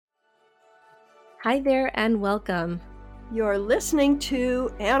Hi there and welcome. You're listening to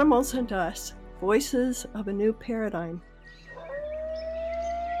Animals and Us, Voices of a New Paradigm.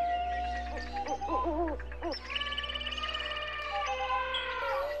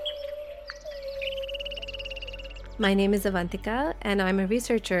 My name is Avantika, and I'm a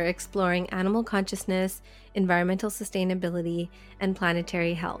researcher exploring animal consciousness, environmental sustainability, and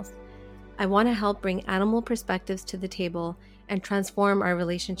planetary health. I want to help bring animal perspectives to the table and transform our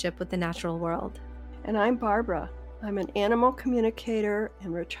relationship with the natural world. And I'm Barbara. I'm an animal communicator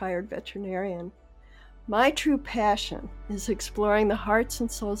and retired veterinarian. My true passion is exploring the hearts and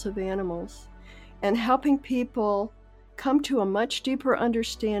souls of animals and helping people come to a much deeper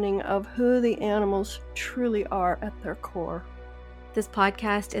understanding of who the animals truly are at their core. This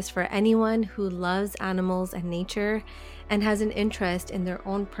podcast is for anyone who loves animals and nature and has an interest in their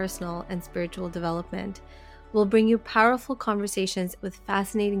own personal and spiritual development. We'll bring you powerful conversations with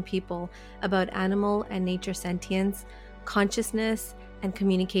fascinating people about animal and nature sentience, consciousness, and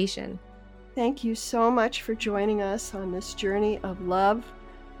communication. Thank you so much for joining us on this journey of love,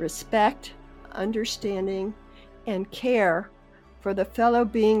 respect, understanding, and care for the fellow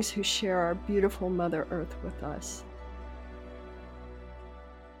beings who share our beautiful Mother Earth with us.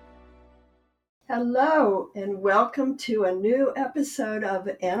 Hello, and welcome to a new episode of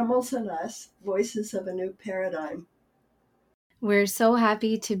Animals and Us, Voices of a New Paradigm. We're so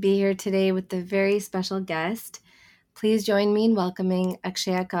happy to be here today with a very special guest. Please join me in welcoming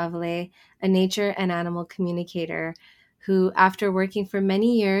Akshaya Kawle, a nature and animal communicator, who, after working for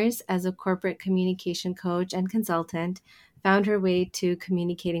many years as a corporate communication coach and consultant, found her way to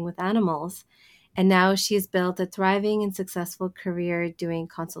communicating with animals. And now she's built a thriving and successful career doing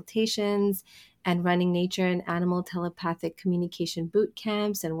consultations and running nature and animal telepathic communication boot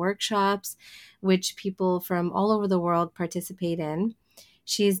camps and workshops, which people from all over the world participate in.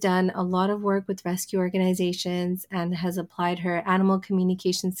 She's done a lot of work with rescue organizations and has applied her animal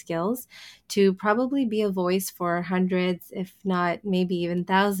communication skills to probably be a voice for hundreds, if not maybe even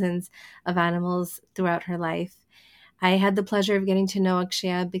thousands, of animals throughout her life. I had the pleasure of getting to know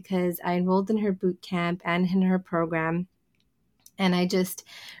Akshaya because I enrolled in her boot camp and in her program. And I just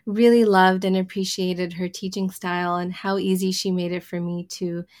really loved and appreciated her teaching style and how easy she made it for me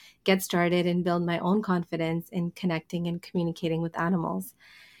to get started and build my own confidence in connecting and communicating with animals.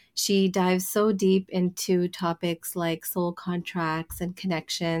 She dives so deep into topics like soul contracts and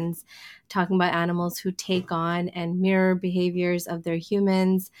connections, talking about animals who take on and mirror behaviors of their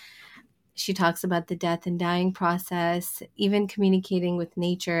humans. She talks about the death and dying process, even communicating with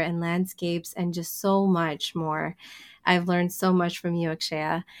nature and landscapes, and just so much more. I've learned so much from you,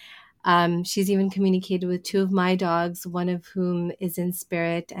 Akshaya. She's even communicated with two of my dogs, one of whom is in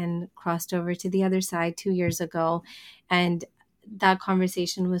spirit and crossed over to the other side 2 years ago. And that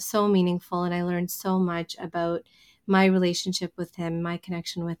conversation was so meaningful, and I learned so much about my relationship with him, my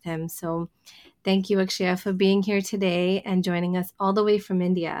connection with him. So thank you, Akshaya, for being here today and joining us all the way from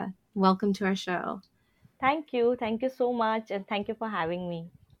India. Welcome to our show. Thank you. Thank you so much. And thank you for having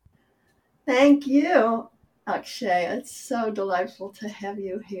me. Thank you, Akshay. It's so delightful to have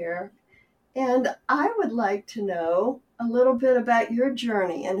you here. And I would like to know a little bit about your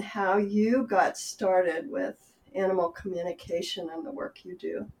journey and how you got started with animal communication and the work you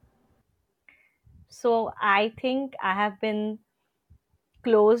do. So I think I have been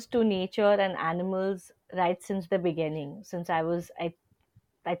close to nature and animals right since the beginning. Since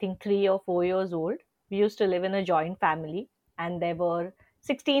I think 3 or 4 years old. We used to live in a joint family, and there were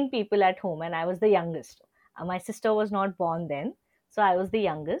 16 people at home, and I was the youngest. My sister was not born then, so I was the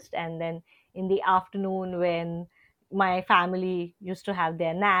youngest. And then in the afternoon, when my family used to have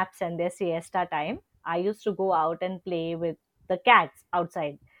their naps and their siesta time, I used to go out and play with the cats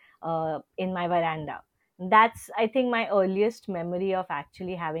outside in my veranda. That's, I think, my earliest memory of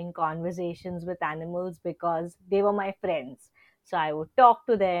actually having conversations with animals because they were my friends. So I would talk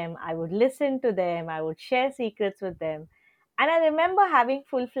to them, I would listen to them, I would share secrets with them. And I remember having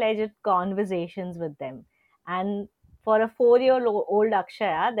full fledged conversations with them. And for a 4 year old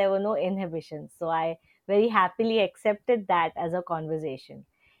Akshaya, there were no inhibitions. So I very happily accepted that as a conversation.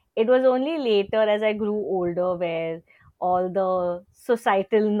 It was only later as I grew older where all the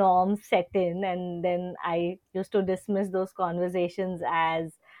societal norms set in, and then I used to dismiss those conversations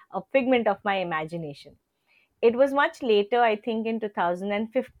as a figment of my imagination. It was much later, I think in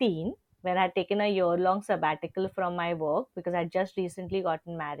 2015, when I had taken a year long sabbatical from my work because I just recently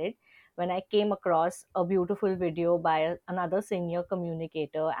gotten married, when I came across a beautiful video by another senior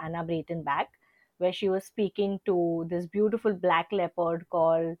communicator, Anna Breitenbach, where she was speaking to this beautiful black leopard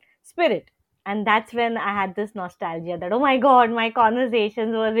called Spirit. And that's when I had this nostalgia that, oh my God, my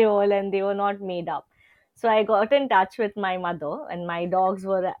conversations were real and they were not made up. So I got in touch with my mother, and my dogs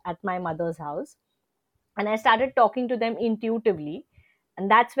were at my mother's house. And I started talking to them intuitively. And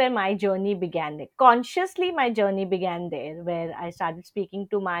that's where my journey began. Like, consciously, my journey began there, where I started speaking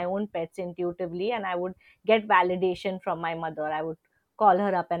to my own pets intuitively, and I would get validation from my mother. I would call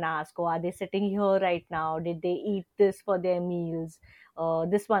her up and ask, oh, are they sitting here right now? Did they eat this for their meals?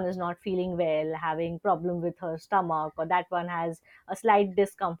 This one is not feeling well, having problem with her stomach, or that one has a slight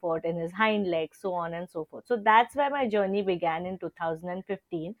discomfort in his hind legs, so on and so forth. So that's where my journey began in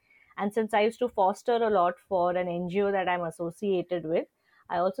 2015. And since I used to foster a lot for an NGO that I'm associated with,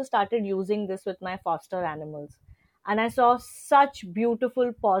 I also started using this with my foster animals. And I saw such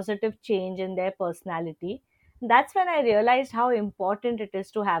beautiful positive change in their personality. That's when I realized how important it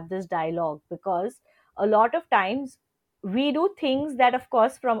is to have this dialogue, because a lot of times we do things that, of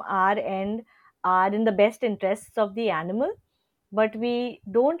course, from our end are in the best interests of the animal, but we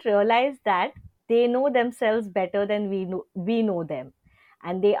don't realize that they know themselves better than we know them,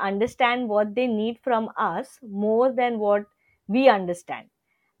 and they understand what they need from us more than what we understand.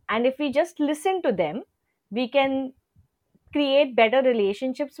 And if we just listen to them, we can create better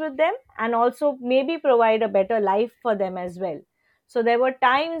relationships with them, and also maybe provide a better life for them as well. So there were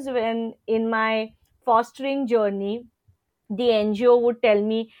times when in my fostering journey, the NGO would tell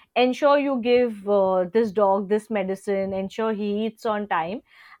me, ensure you give this dog this medicine, ensure he eats on time.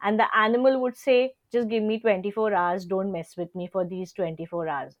 And the animal would say, just give me 24 hours, don't mess with me for these 24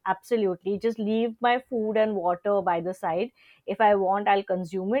 hours. Absolutely. Just leave my food and water by the side. If I want, I'll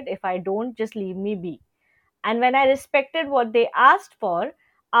consume it. If I don't, just leave me be. And when I respected what they asked for,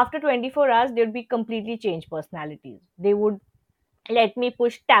 after 24 hours, they would be completely changed personalities. They would let me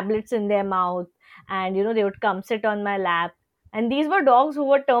push tablets in their mouth, and they would come sit on my lap. And these were dogs who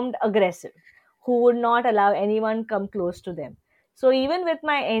were termed aggressive, who would not allow anyone come close to them. So even with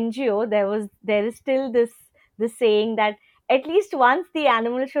my NGO, there is still this saying that at least once the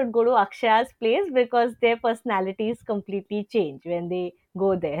animal should go to Akshaya's place, because their personalities completely change when they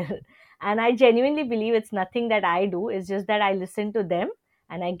go there. And I genuinely believe it's nothing that I do, it's just that I listen to them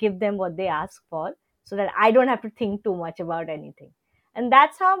and I give them what they ask for, so that I don't have to think too much about anything. And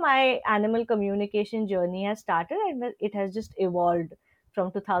that's how my animal communication journey has started, and it has just evolved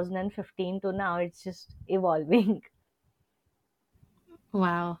from 2015 to now. It's just evolving.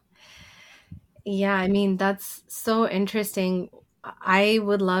 Wow. Yeah, I mean, that's so interesting. I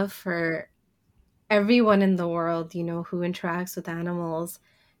would love for everyone in the world, who interacts with animals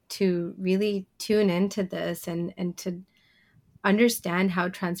to really tune into this and to understand how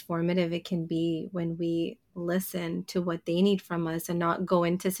transformative it can be when we listen to what they need from us and not go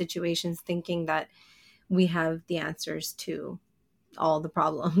into situations thinking that we have the answers to all the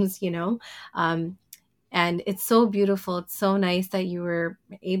problems, Um, and it's so beautiful. It's so nice that you were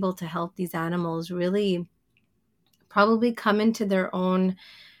able to help these animals really probably come into their own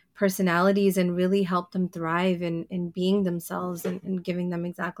personalities and really help them thrive in being themselves and giving them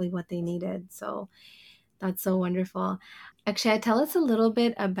exactly what they needed. So that's so wonderful. Akshay, tell us a little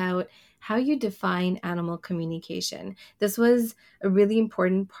bit about how you define animal communication. This was a really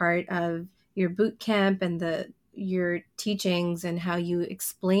important part of your boot camp and your teachings, and how you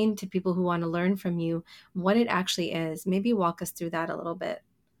explain to people who want to learn from you what it actually is. Maybe walk us through that a little bit.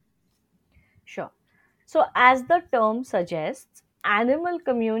 Sure. So, as the term suggests, animal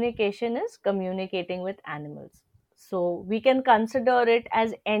communication is communicating with animals. So, we can consider it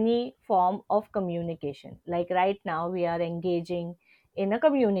as any form of communication. Like right now, we are engaging in a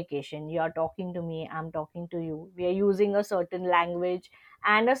communication. You are talking to me, I'm talking to you. We are using a certain language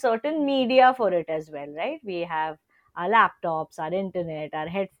and a certain media for it as well, right? We have our laptops, our internet, our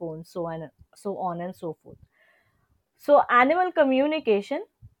headphones, so on and so forth. So, animal communication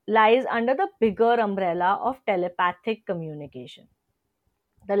lies under the bigger umbrella of telepathic communication.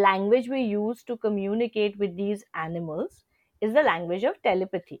 The language we use to communicate with these animals is the language of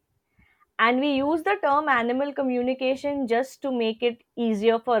telepathy. And we use the term animal communication just to make it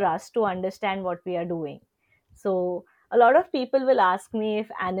easier for us to understand what we are doing. So, a lot of people will ask me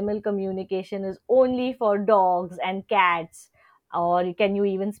if animal communication is only for dogs and cats, or can you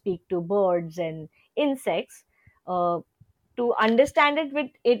even speak to birds and insects? To understand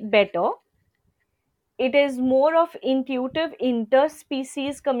it better, it is more of intuitive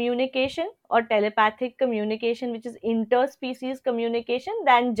interspecies communication or telepathic communication, which is interspecies communication,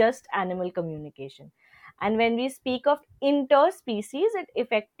 than just animal communication. And when we speak of interspecies, it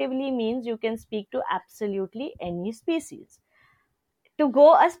effectively means you can speak to absolutely any species. To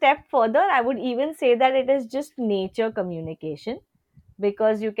go a step further, I would even say that it is just nature communication,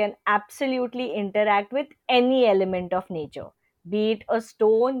 because you can absolutely interact with any element of nature, be it a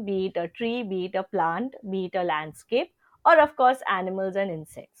stone, be it a tree, be it a plant, be it a landscape, or of course, animals and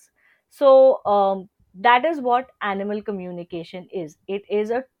insects. So, that is what animal communication is. It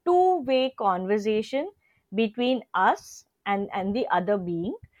is a two-way conversation between us and the other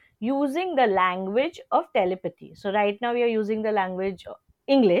being, using the language of telepathy. So, right now, we are using the language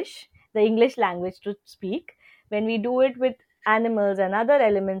English, the English language to speak. When we do it with animals and other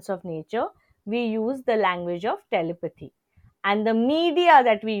elements of nature, we use the language of telepathy. And the media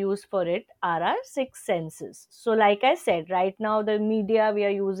that we use for it are our six senses. So, like I said, right now the media we are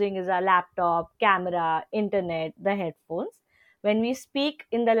using is our laptop, camera, internet, the headphones. When we speak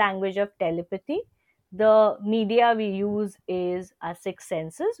in the language of telepathy, the media we use is our six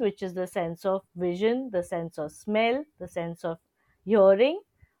senses, which is the sense of vision, the sense of smell, the sense of hearing,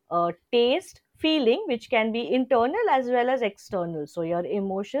 taste, feeling, which can be internal as well as external. So, your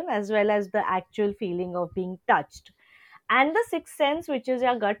emotion as well as the actual feeling of being touched, and the sixth sense, which is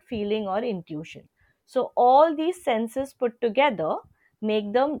your gut feeling or intuition. So, all these senses put together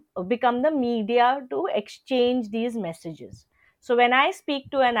make them become the media to exchange these messages. So, when I speak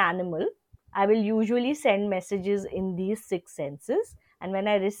to an animal, I will usually send messages in these six senses, and when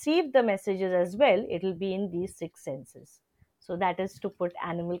I receive the messages as well, it will be in these six senses. So, that is to put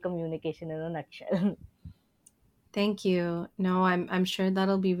animal communication in a nutshell. Thank you. No, I'm sure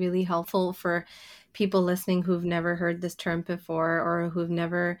that'll be really helpful for people listening who've never heard this term before, or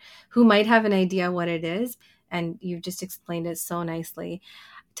who might have an idea what it is. And you've just explained it so nicely.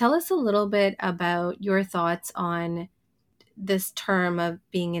 Tell us a little bit about your thoughts on this term of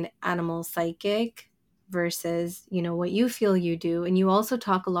being an animal psychic versus, what you feel you do. And you also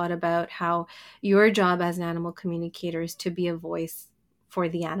talk a lot about how your job as an animal communicator is to be a voice for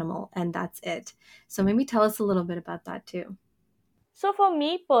the animal, and that's it. So maybe tell us a little bit about that too. So, for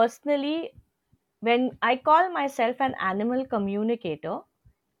me personally, when I call myself an animal communicator,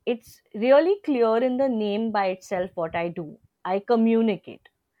 it's really clear in the name by itself what I do. I communicate.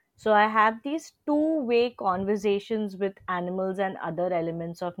 So I have these two-way conversations with animals and other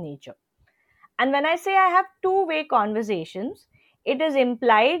elements of nature. And when I say I have two-way conversations, it is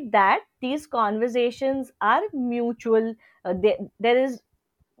implied that these conversations are mutual. There is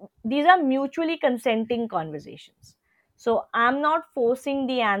These are mutually consenting conversations. So I'm not forcing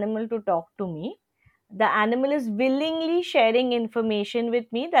the animal to talk to me. The animal is willingly sharing information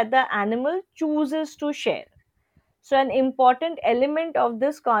with me that the animal chooses to share. So, an important element of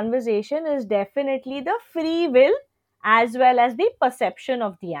this conversation is definitely the free will as well as the perception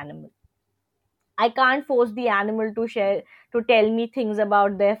of the animal. I can't force the animal to share, to tell me things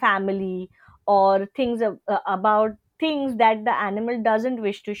about their family, or about things that the animal doesn't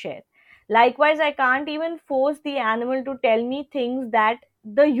wish to share. Likewise, I can't even force the animal to tell me things that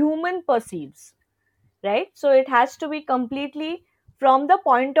the human perceives, right? So it has to be completely from the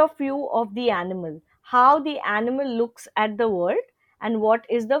point of view of the animal, how the animal looks at the world, and what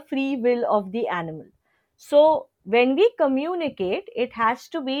is the free will of the animal. So when we communicate, it has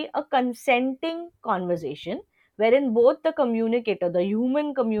to be a consenting conversation wherein both the communicator, the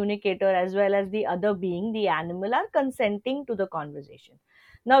human communicator, as well as the other being, the animal, are consenting to the conversation.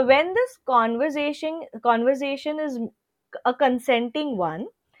 Now when this conversation is a consenting one,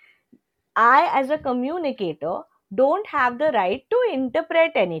 I, as a communicator, don't have the right to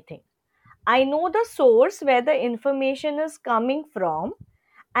interpret anything. I know the source where the information is coming from,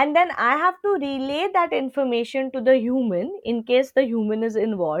 and then I have to relay that information to the human in case the human is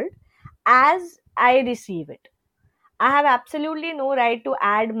involved as I receive it. I have absolutely no right to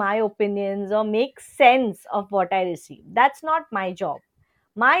add my opinions or make sense of what I receive. That's not my job.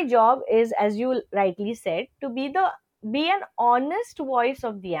 My job is, as you rightly said, to be an honest voice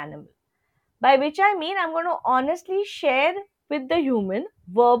of the animal, by which I mean I'm going to honestly share with the human,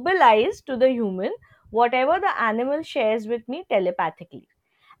 verbalize to the human whatever the animal shares with me telepathically.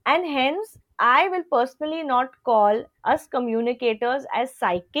 And hence, I will personally not call us communicators as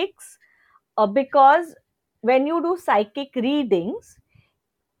psychics, because when you do psychic readings,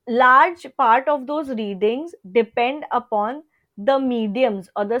 large part of those readings depend upon the mediums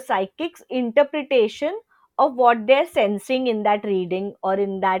or the psychic's interpretation of what they're sensing in that reading or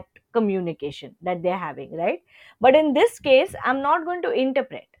in that communication that they're having, right? But in this case, I'm not going to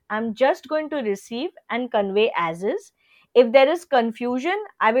interpret. I'm just going to receive and convey as is. If there is confusion,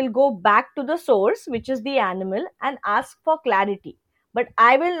 I will go back to the source, which is the animal, and ask for clarity. But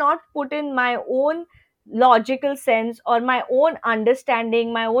I will not put in my own logical sense or my own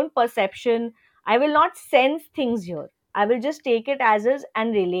understanding, my own perception. I will not sense things here. I will just take it as is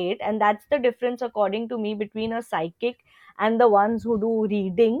and relate. And that's the difference, according to me, between a psychic and the ones who do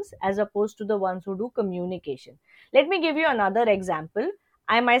readings as opposed to the ones who do communication. Let me give you another example.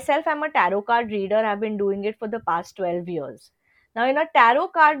 I myself am a tarot card reader. I've been doing it for the past 12 years. Now, in a tarot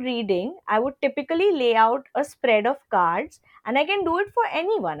card reading, I would typically lay out a spread of cards, and I can do it for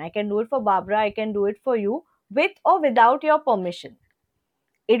anyone. I can do it for Barbara, I can do it for you, with or without your permission.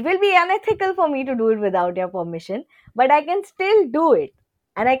 It will be unethical for me to do it without your permission, but I can still do it,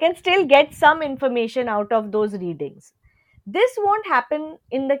 and I can still get some information out of those readings. This won't happen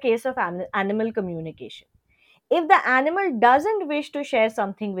in the case of animal communication. If the animal doesn't wish to share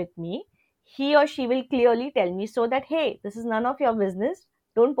something with me, he or she will clearly tell me so that, hey, this is none of your business.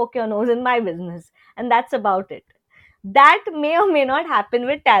 Don't poke your nose in my business. And that's about it. That may or may not happen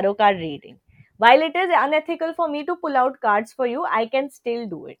with tarot card reading. While it is unethical for me to pull out cards for you, I can still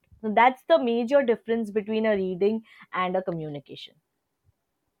do it. So that's the major difference between a reading and a communication.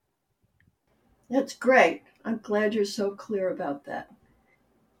 That's great. I'm glad you're so clear about that.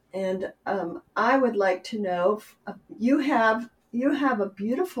 And I would like to know you have a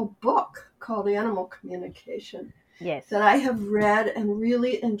beautiful book called Animal Communication Yes. that I have read and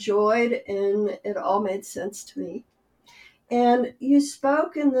really enjoyed, and it all made sense to me. And you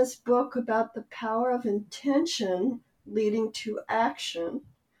spoke in this book about the power of intention leading to action.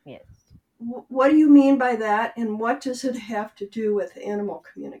 Yes. What do you mean by that, and what does it have to do with animal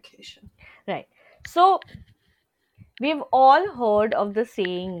communication? Right. So we've all heard of the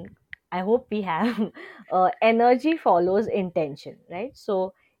saying, I hope we have, energy follows intention, right?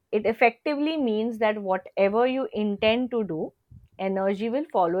 So it effectively means that whatever you intend to do, energy will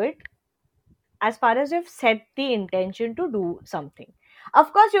follow it as far as you've set the intention to do something.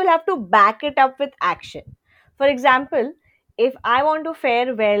 Of course, you'll have to back it up with action. For example, if I want to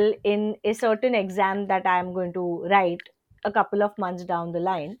fare well in a certain exam that I'm going to write a couple of months down the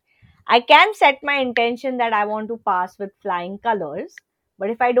line, I can set my intention that I want to pass with flying colors, but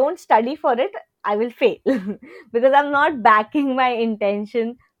if I don't study for it, I will fail because I'm not backing my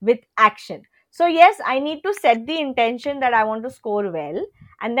intention with action. So, yes, I need to set the intention that I want to score well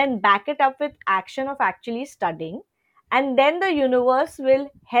and then back it up with action of actually studying, and then the universe will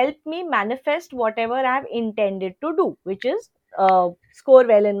help me manifest whatever I have intended to do, which is score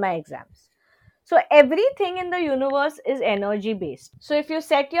well in my exams. So everything in the universe is energy based. So if you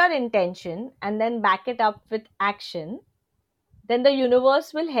set your intention and then back it up with action, then the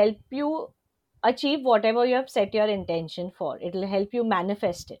universe will help you achieve whatever you have set your intention for. It will help you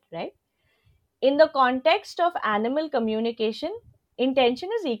manifest it, right? In the context of animal communication, intention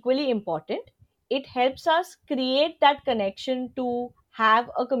is equally important. It helps us create that connection to have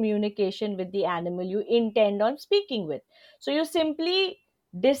a communication with the animal you intend on speaking with. So you simply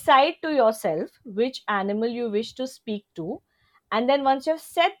decide to yourself which animal you wish to speak to, and then once you've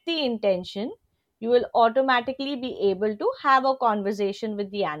set the intention, you will automatically be able to have a conversation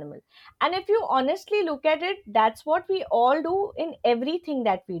with the animal. And if you honestly look at it, that's what we all do in everything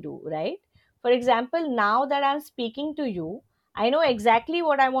that we do, right? For example, now that I'm speaking to you, I know exactly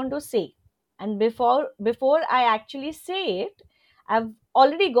what I want to say. And before I actually say it, I've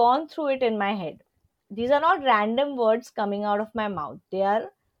already gone through it in my head. These are not random words coming out of my mouth. They are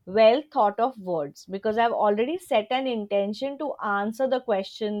well thought of words because I've already set an intention to answer the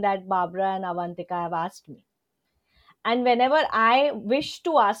question that Barbara and Avantika have asked me. And whenever I wish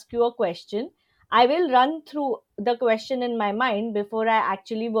to ask you a question, I will run through the question in my mind before I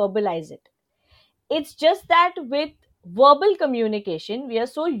actually verbalize it. It's just that with verbal communication, we are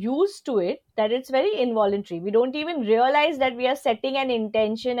so used to it that it's very involuntary. We don't even realize that we are setting an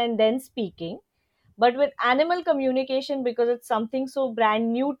intention and then speaking. But with animal communication, because it's something so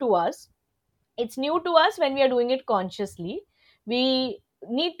brand new to us, it's new to us when we are doing it consciously. We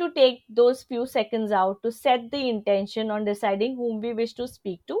need to take those few seconds out to set the intention on deciding whom we wish to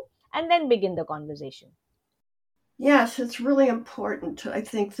speak to and then begin the conversation. Yes, it's really important. I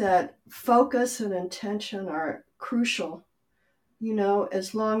think that focus and intention are crucial.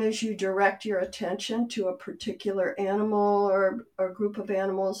 As long as you direct your attention to a particular animal or group of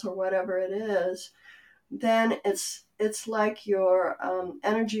animals or whatever it is, then it's like your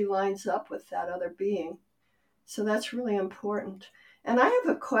energy lines up with that other being. So that's really important. And I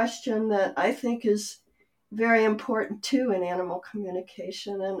have a question that I think is very important too in animal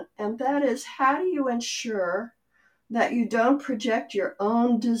communication, and that is, how do you ensure that you don't project your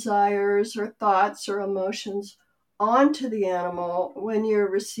own desires or thoughts or emotions onto the animal when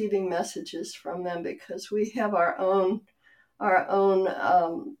you're receiving messages from them, because we have our own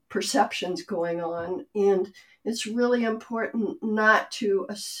perceptions going on, and it's really important not to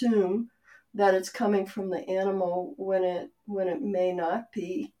assume that it's coming from the animal when it may not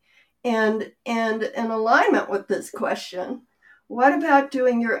be. And in alignment with this question, what about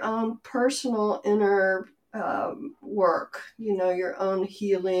doing your own personal inner work? You know, your own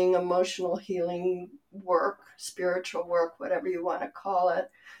healing, emotional healing work, spiritual work, whatever you want to call it,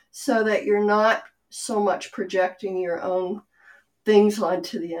 so that you're not so much projecting your own things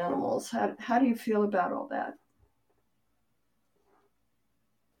onto the animals. How do you feel about all that?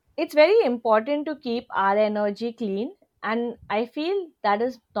 It's very important to keep our energy clean, and I feel that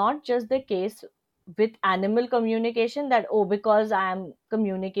is not just the case with animal communication, that oh, because I am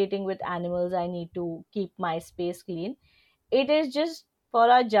communicating with animals I need to keep my space clean. It is just for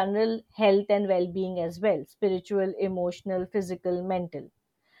our general health and well-being as well, spiritual, emotional, physical, mental.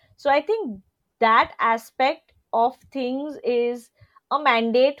 So I think that aspect of things is a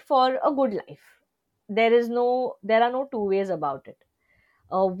mandate for a good life. There are no two ways about it.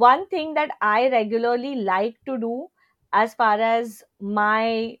 One thing that I regularly like to do as far as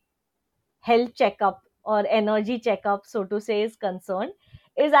my health checkup or energy checkup, so to say, is concerned,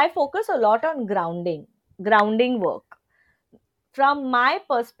 is I focus a lot on grounding work. From my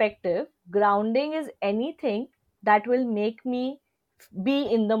perspective, grounding is anything that will make me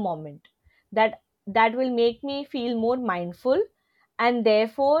be in the moment, that will make me feel more mindful, and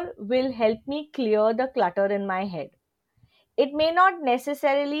therefore will help me clear the clutter in my head. It may not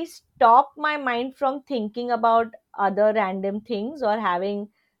necessarily stop my mind from thinking about other random things or having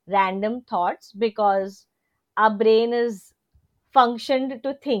random thoughts, because our brain is functioned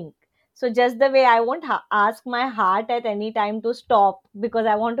to think. So just the way I won't ask my heart at any time to stop because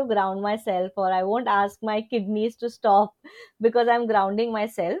I want to ground myself, or I won't ask my kidneys to stop because I'm grounding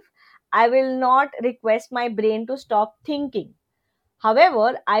myself, I will not request my brain to stop thinking.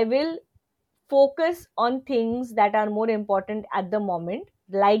 However, I will focus on things that are more important at the moment,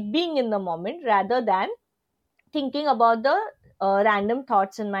 like being in the moment rather than thinking about the random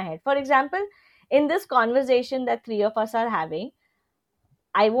thoughts in my head. For example, in this conversation that three of us are having,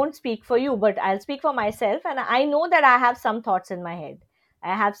 I won't speak for you, but I'll speak for myself. And I know that I have some thoughts in my head.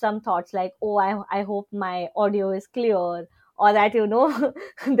 I have some thoughts like, oh, I hope my audio is clear, or that,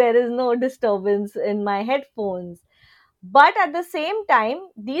 there is no disturbance in my headphones. But at the same time,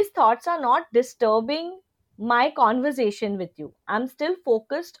 these thoughts are not disturbing my conversation with you. I'm still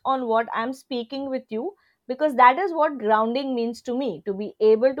focused on what I'm speaking with you, because that is what grounding means to me, to be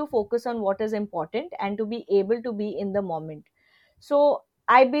able to focus on what is important and to be able to be in the moment. So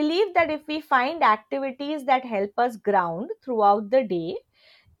I believe that if we find activities that help us ground throughout the day,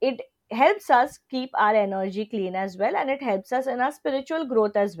 it helps us keep our energy clean as well, and it helps us in our spiritual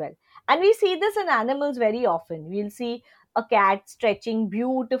growth as well. And we see this in animals very often. We'll see a cat stretching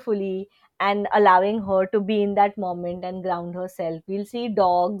beautifully and allowing her to be in that moment and ground herself. We'll see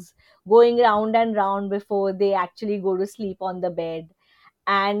dogs going round and round before they actually go to sleep on the bed,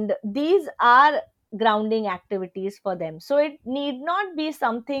 and these are grounding activities for them. So it need not be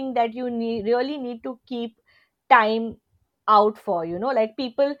something that you really need to keep time out for. Like,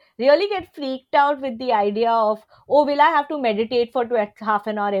 people really get freaked out with the idea of, oh, will I have to meditate for half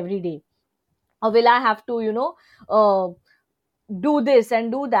an hour every day, or will I have to uh, do this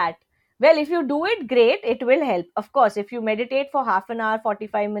and do that. Well, if you do it, great, it will help. Of course, if you meditate for half an hour,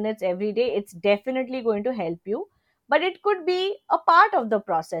 45 minutes every day, it's definitely going to help you. But it could be a part of the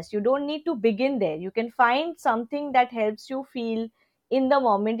process. You don't need to begin there. You can find something that helps you feel in the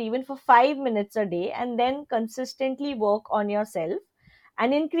moment, even for 5 minutes a day, and then consistently work on yourself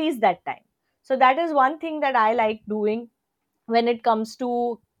and increase that time. So, that is one thing that I like doing when it comes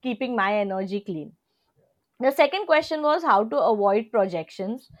to keeping my energy clean. The second question was how to avoid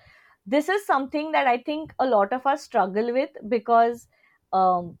projections. This is something that I think a lot of us struggle with, because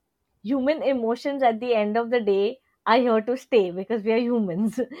um, human emotions at the end of the day are here to stay, because we are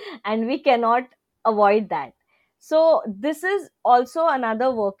humans and we cannot avoid that. So, this is also another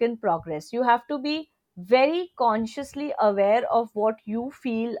work in progress. You have to be very consciously aware of what you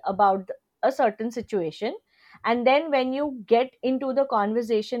feel about a certain situation. And then, when you get into the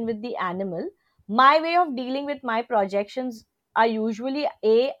conversation with the animal, my way of dealing with my projections are usually,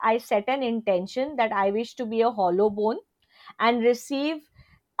 a, I set an intention that I wish to be a hollow bone and receive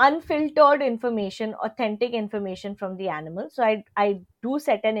unfiltered information, authentic information from the animal. So I do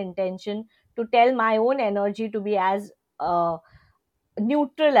set an intention to tell my own energy to be as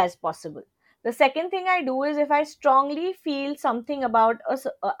neutral as possible. The second thing I do is, if I strongly feel something about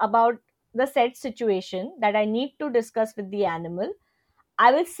the said situation that I need to discuss with the animal,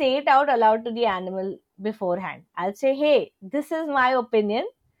 I will say it out aloud to the animal beforehand. I'll say, hey, this is my opinion.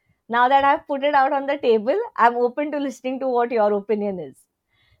 Now that I've put it out on the table, I'm open to listening to what your opinion is.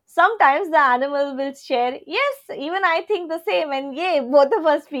 Sometimes the animal will share, yes, even I think the same, and yay, both of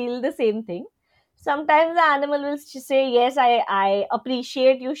us feel the same thing. Sometimes the animal will say, yes, I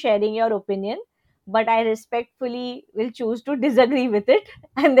appreciate you sharing your opinion, but I respectfully will choose to disagree with it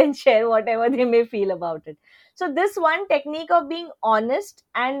and then share whatever they may feel about it. So this one technique of being honest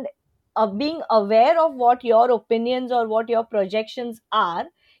and being aware of what your opinions or what your projections are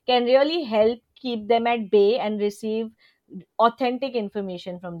can really help keep them at bay and receive authentic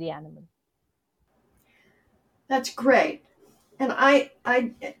information from the animal. That's great.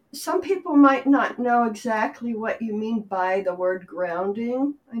 And some people might not know exactly what you mean by the word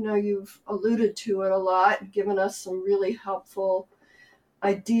grounding. I know you've alluded to it a lot, given us some really helpful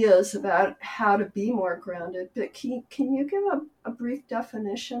ideas about how to be more grounded. But can you give a brief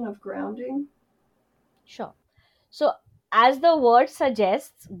definition of grounding? Sure. So, as the word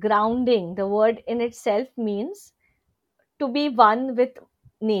suggests, grounding, the word in itself means to be one with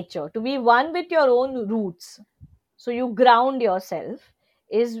nature, to be one with your own roots. So, you ground yourself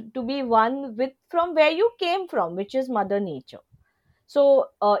is to be one with from where you came from, which is Mother Nature. So,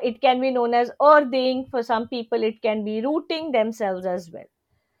 it can be known as earthing. For some people, it can be rooting themselves as well.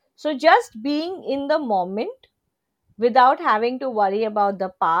 So, just being in the moment without having to worry about the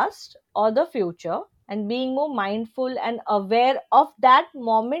past or the future, and being more mindful and aware of that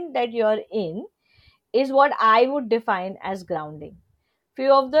moment that you're in is what I would define as grounding.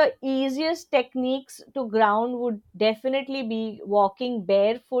 Few of the easiest techniques to ground would definitely be walking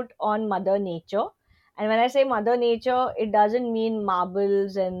barefoot on Mother Nature. And when I say Mother Nature, it doesn't mean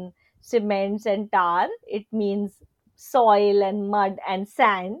marbles and cements and tar, it means soil and mud and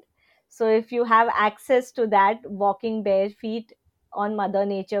sand. So if you have access to that, walking bare feet on Mother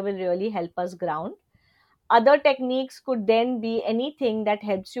Nature will really help us ground. Other techniques could then be anything that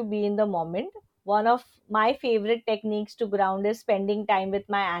helps you be in the moment. One of my favorite techniques to ground is spending time with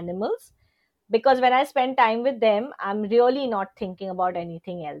my animals, because when I spend time with them, I'm really not thinking about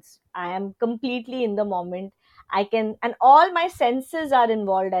anything else. I am completely in the moment. I can, and all my senses are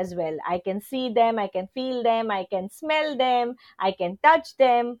involved as well. I can see them, I can feel them, I can smell them, I can touch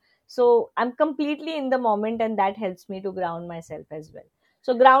them. So I'm completely in the moment, and that helps me to ground myself as well.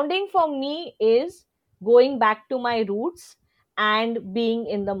 So grounding for me is going back to my roots and being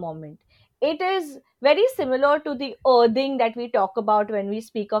in the moment. It is very similar to the earthing that we talk about when we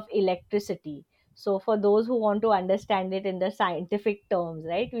speak of electricity. So, for those who want to understand it in the scientific terms,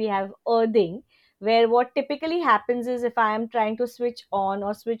 right, we have earthing, where what typically happens is if I am trying to switch on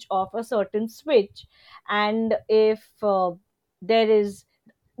or switch off a certain switch, and if there is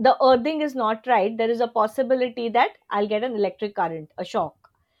the earthing is not right, there is a possibility that I'll get an electric current, a shock.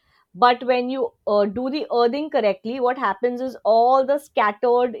 But when you do the earthing correctly, what happens is all the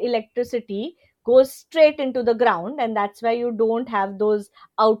scattered electricity goes straight into the ground, and that's why you don't have those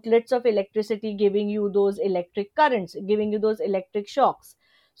outlets of electricity giving you those electric currents, giving you those electric shocks.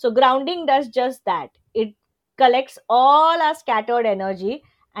 So grounding does just that. It collects all our scattered energy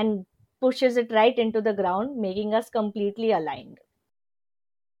and pushes it right into the ground, making us completely aligned.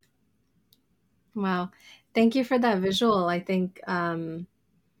 Wow. Thank you for that visual. I think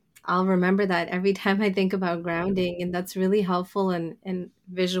I'll remember that every time I think about grounding, and that's really helpful and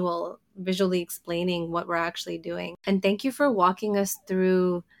visually explaining what we're actually doing. And thank you for walking us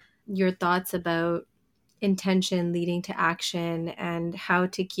through your thoughts about intention leading to action and how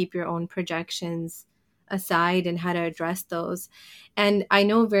to keep your own projections aside and how to address those. And I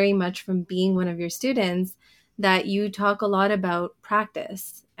know very much from being one of your students that you talk a lot about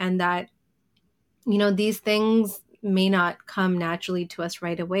practice and that these things may not come naturally to us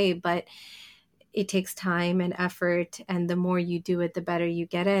right away, but it takes time and effort. And the more you do it, the better you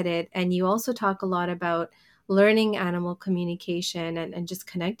get at it. And you also talk a lot about learning animal communication and just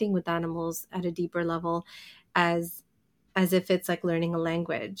connecting with animals at a deeper level as as if it's like learning a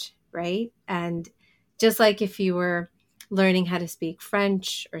language, right? And just like if you were learning how to speak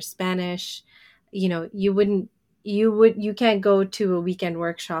French or Spanish, you wouldn't you can't go to a weekend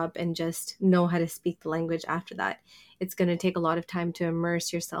workshop and just know how to speak the language after that. It's going to take a lot of time to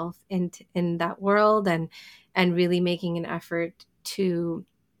immerse yourself in that world and really making an effort to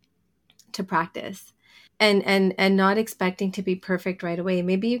practice and not expecting to be perfect right away.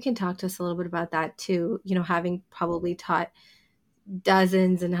 Maybe you can talk to us a little bit about that too, having probably taught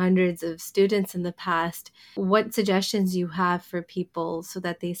dozens and hundreds of students in the past, what suggestions you have for people so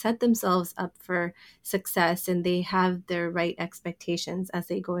that they set themselves up for success and they have their right expectations as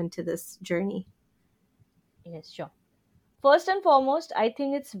they go into this journey. Yes, sure. First and foremost, I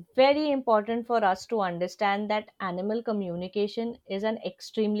think it's very important for us to understand that animal communication is an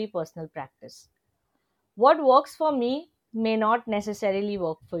extremely personal practice. What works for me may not necessarily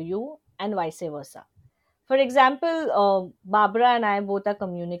work for you, and vice versa. For example, Barbara and I both are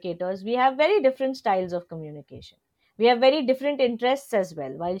communicators. We have very different styles of communication. We have very different interests as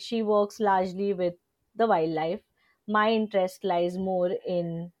well. While she works largely with the wildlife, my interest lies more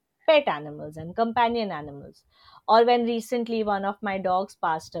in pet animals and companion animals. Or when recently one of my dogs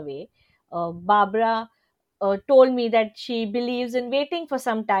passed away, Barbara told me that she believes in waiting for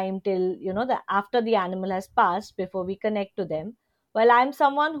some time till, the after the animal has passed before we connect to them. Well, I'm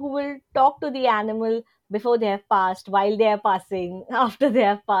someone who will talk to the animal before they have passed, while they are passing, after they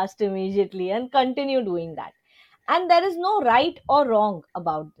have passed immediately, and continue doing that. And there is no right or wrong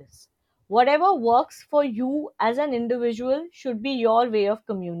about this. Whatever works for you as an individual should be your way of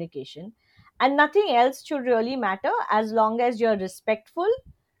communication, and nothing else should really matter as long as you're respectful,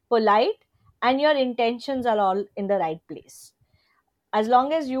 polite, and your intentions are all in the right place. As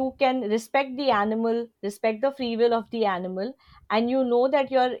long as you can respect the animal, respect the free will of the animal, and you know that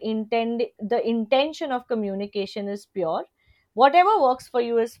the intention of communication is pure, whatever works for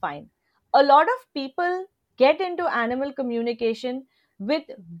you is fine. A lot of people get into animal communication with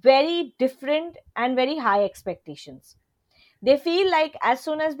very different and very high expectations. They feel like as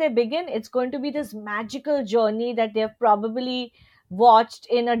soon as they begin, it's going to be this magical journey that they've probably watched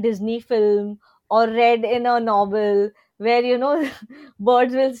in a Disney film or read in a novel, where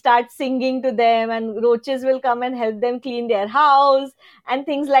birds will start singing to them and roaches will come and help them clean their house and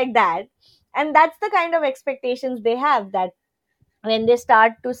things like that. And that's the kind of expectations they have, that when they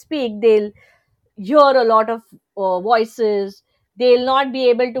start to speak, they'll hear a lot of voices. They'll not be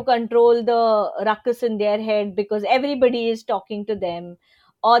able to control the ruckus in their head because everybody is talking to them,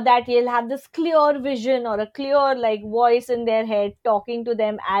 or that you'll have this clear vision or a clear like voice in their head talking to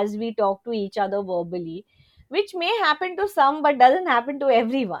them as we talk to each other verbally, which may happen to some but doesn't happen to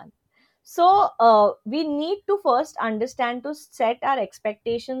everyone. So we need to first understand to set our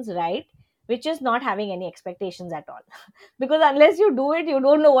expectations right, which is not having any expectations at all. Because unless you do it, you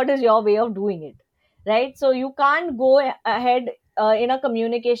don't know what is your way of doing it, right? So you can't go ahead in a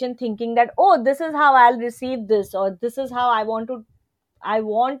communication thinking that, oh, this is how I'll receive this, or this is how I want to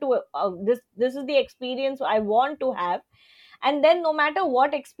this is the experience I want to have. And then no matter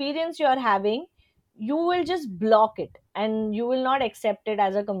what experience you are having, you will just block it and you will not accept it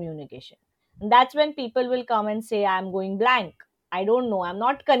as a communication. And that's when people will come and say, I'm going blank, I don't know, I'm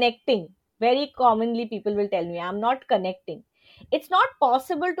not connecting. Very commonly people will tell me, I'm not connecting. It's not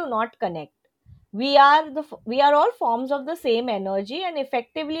possible to not connect. We are all forms of the same energy, and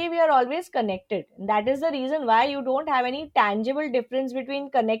effectively we are always connected. That is the reason why you don't have any tangible difference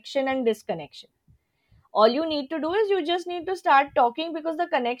between connection and disconnection. All you need to do is you just need to start talking, because the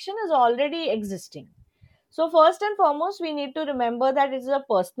connection is already existing. So first and foremost, we need to remember that it's a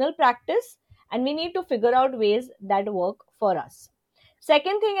personal practice, and we need to figure out ways that work for us.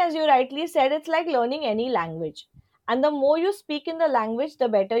 Second thing, as you rightly said, it's like learning any language. And the more you speak in the language, the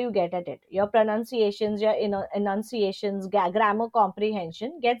better you get at it. Your pronunciations, your enunciations, grammar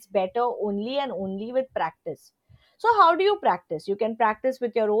comprehension gets better only and only with practice. So, how do you practice? You can practice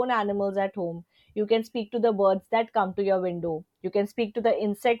with your own animals at home. You can speak to the birds that come to your window. You can speak to the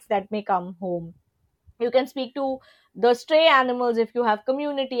insects that may come home. You can speak to the stray animals. If you have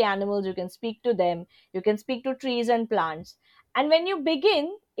community animals, you can speak to them. You can speak to trees and plants. And when you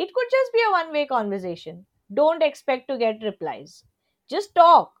begin, it could just be a one way conversation. Don't expect to get replies. Just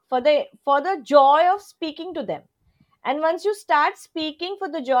talk for the joy of speaking to them. And once you start speaking for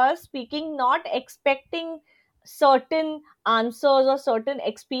the joy of speaking, not expecting certain answers or certain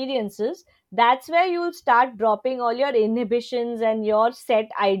experiences, that's where you'll start dropping all your inhibitions and your set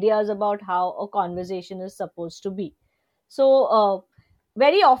ideas about how a conversation is supposed to be. So,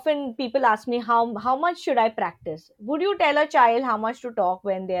 very often people ask me, how much should I practice? Would you tell a child how much to talk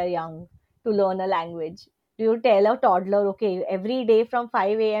when they are young to learn a language? Do you tell a toddler, okay, every day from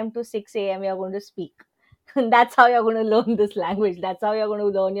 5 a.m. to 6 a.m., you're going to speak? And that's how you're going to learn this language. That's how you're going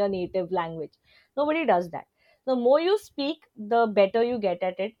to learn your native language. Nobody does that. The more you speak, the better you get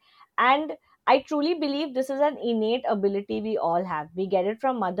at it. And I truly believe this is an innate ability we all have. We get it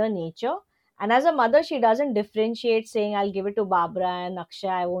from Mother Nature. And as a mother, she doesn't differentiate saying, I'll give it to Barbara and Akshay,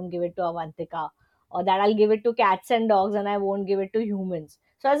 I won't give it to Avantika, or that I'll give it to cats and dogs and I won't give it to humans.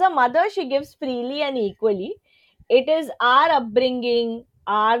 So as a mother, she gives freely and equally. It is our upbringing,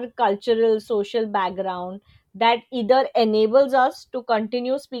 our cultural, social background that either enables us to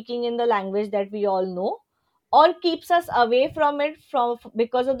continue speaking in the language that we all know, or keeps us away from it from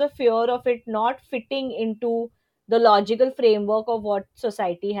because of the fear of it not fitting into the logical framework of what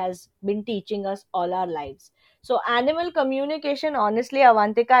society has been teaching us all our lives. So animal communication, honestly,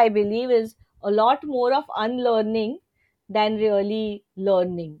 Avantika, I believe, is a lot more of unlearning than really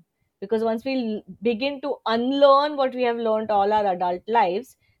learning. Because once we begin to unlearn what we have learned all our adult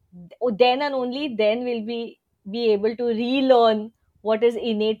lives, then and only then will we be able to relearn what is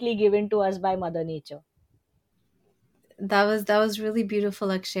innately given to us by Mother Nature. That was really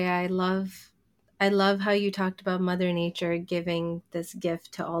beautiful, Akshay. I love how you talked about Mother Nature giving this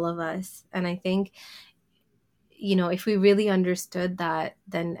gift to all of us. And I think, if we really understood that,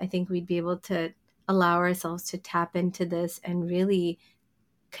 then I think we'd be able to allow ourselves to tap into this and really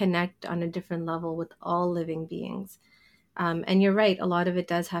connect on a different level with all living beings. And you're right, a lot of it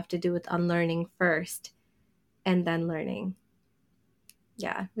does have to do with unlearning first and then learning.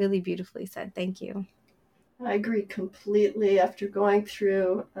 Yeah, really beautifully said. Thank you. I agree completely. After going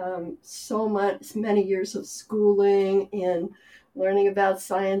through many years of schooling and learning about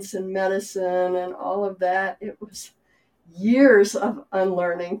science and medicine and all of that, it was years of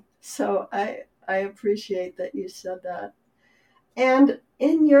unlearning. So I appreciate that you said that. And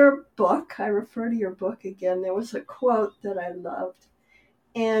in your book, I refer to your book again, there was a quote that I loved.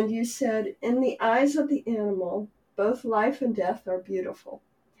 And you said, "In the eyes of the animal, both life and death are beautiful.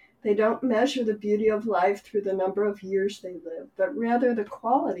 They don't measure the beauty of life through the number of years they live, but rather the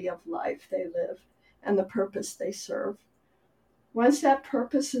quality of life they live and the purpose they serve. Once that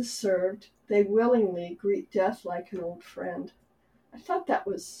purpose is served, they willingly greet death like an old friend." I thought that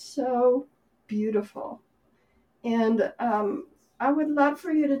was so beautiful. And I would love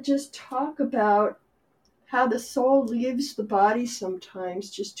for you to just talk about how the soul leaves the body sometimes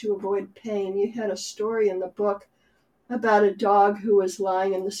just to avoid pain. You had a story in the book about a dog who was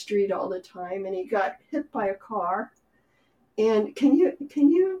lying in the street all the time and he got hit by a car. And can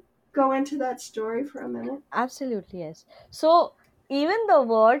you go into that story for a minute? Absolutely, yes. So, even the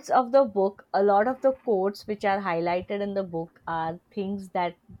words of the book, a lot of the quotes which are highlighted in the book are things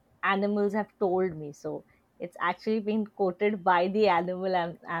that animals have told me. So, it's actually been quoted by the animal.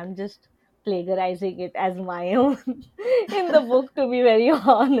 I'm just plagiarizing it as my own in the book, to be very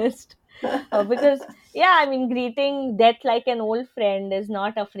honest. Because, yeah, I mean, greeting death like an old friend is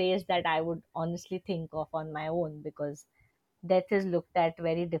not a phrase that I would honestly think of on my own, because death is looked at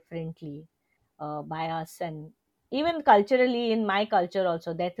very differently by us. And even culturally, in my culture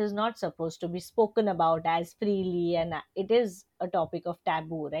also, death is not supposed to be spoken about as freely, and it is a topic of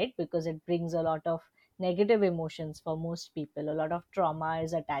taboo, right? Because it brings a lot of negative emotions for most people. A lot of trauma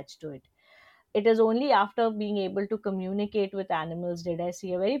is attached to it. It is only after being able to communicate with animals did I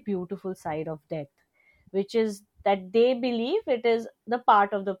see a very beautiful side of death, which is that they believe it is the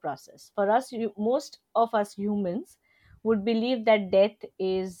part of the process. For us, most of us humans would believe that death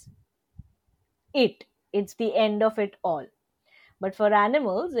is it's the end of it all. But for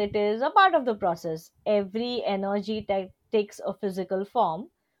animals, it is a part of the process. Every energy that takes a physical form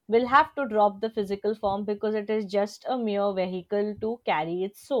will have to drop the physical form, because it is just a mere vehicle to carry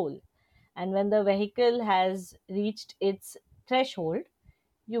its soul. And when the vehicle has reached its threshold,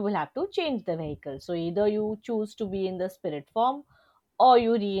 you will have to change the vehicle. So either you choose to be in the spirit form, or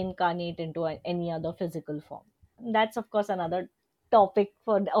you reincarnate into any other physical form. That's of course another topic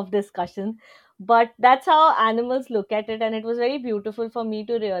for of discussion, but that's how animals look at it. And it was very beautiful for me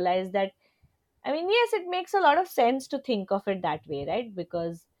to realize that, I mean, yes, it makes a lot of sense to think of it that way, right?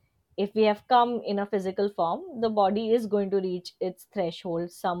 Because if we have come in a physical form, the body is going to reach its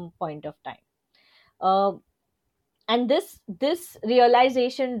threshold some point of time. uh, and this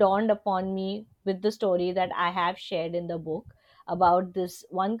realization dawned upon me with the story that I have shared in the book, about this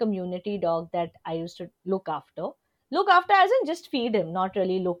one community dog that I used to look after as in just feed him, not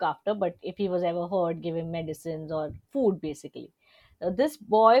really look after, but if he was ever hurt, give him medicines or food, basically. This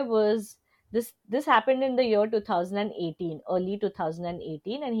boy was this happened in the year 2018, early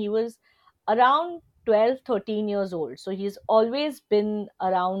 2018, and he was around 12, 13 years old. So he's always been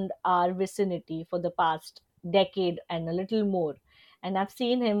around our vicinity for the past decade and a little more. And I've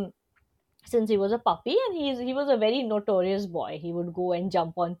seen him since he was a puppy, and he was a very notorious boy. He would go and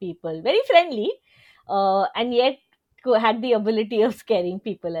jump on people, very friendly, and yet had the ability of scaring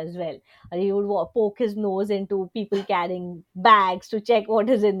people as well. He would poke his nose into people carrying bags to check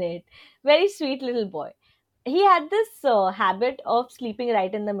what is in it. Very sweet little boy. He had this habit of sleeping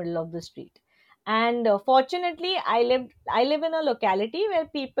right in the middle of the street. And fortunately, I live in a locality where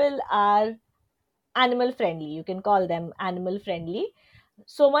people are animal friendly. You can call them animal friendly,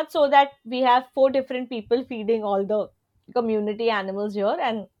 so much so that we have four different people feeding all the community animals here,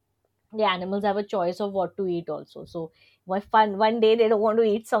 and the animals have a choice of what to eat also. So one day they don't want to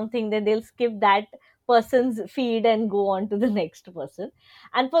eat something, then they'll skip that person's feed and go on to the next person.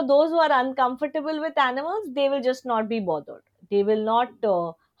 And for those who are uncomfortable with animals, they will just not be bothered. They will not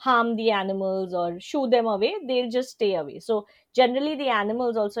harm the animals or shoo them away, they'll just stay away. So generally the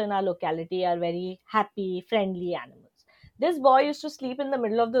animals also in our locality are very happy, friendly animals. This boy used to sleep in the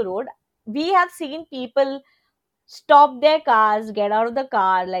middle of the road. We have seen people stop their cars, get out of the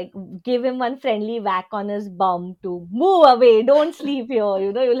car, like give him one friendly whack on his bum to move away, don't sleep here,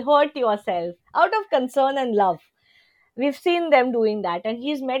 you'll hurt yourself, out of concern and love. We've seen them doing that, and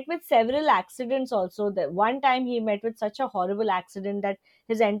he's met with several accidents also. That one time he met with such a horrible accident that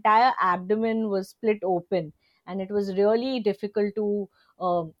his entire abdomen was split open, and it was really difficult to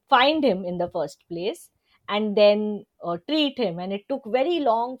find him in the first place, and then treat him, and it took very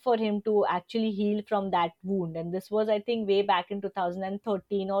long for him to actually heal from that wound. And this was, I think, way back in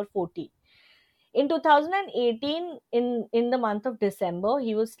 2013 or 14. In 2018, in the month of December,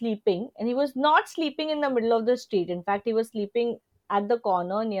 he was sleeping, and he was not sleeping in the middle of the street. In fact, he was sleeping at the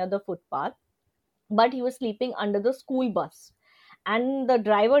corner near the footpath, but he was sleeping under the school bus, and the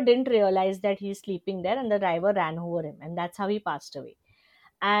driver didn't realize that he's sleeping there, and the driver ran over him, and that's how he passed away.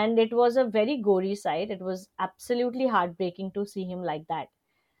 And it was a very gory sight. It was absolutely heartbreaking to see him like that.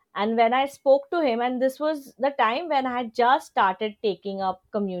 And when I spoke to him, and this was the time when I had just started taking up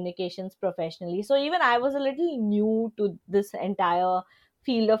communications professionally, so even I was a little new to this entire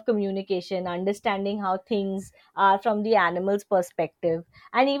field of communication, understanding how things are from the animal's perspective,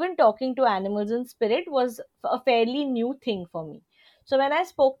 and even talking to animals in spirit was a fairly new thing for me. So when I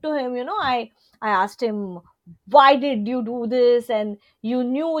spoke to him, I asked him, why did you do this? And you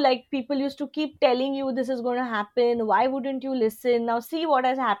knew, like, people used to keep telling you this is going to happen, why wouldn't you listen? Now see what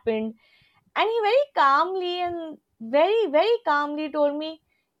has happened. And he very calmly and very very calmly told me,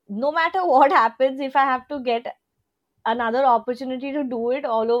 no matter what happens, if I have to get another opportunity to do it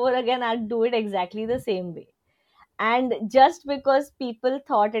all over again, I'd do it exactly the same way. And just because people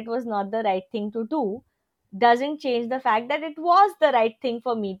thought it was not the right thing to do doesn't change the fact that it was the right thing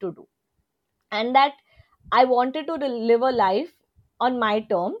for me to do, and that I wanted to live a life on my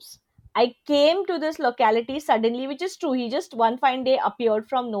terms. I came to this locality suddenly, which is true. He just one fine day appeared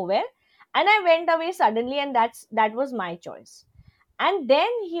from nowhere, and I went away suddenly, and that was my choice. And then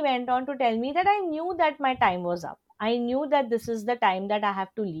he went on to tell me that I knew that my time was up. I knew that this is the time that I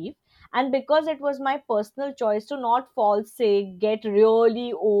have to leave. And because it was my personal choice to not fall sick, get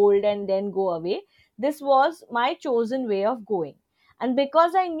really old, and then go away, this was my chosen way of going. And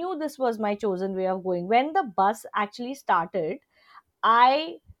because I knew this was my chosen way of going, when the bus actually started,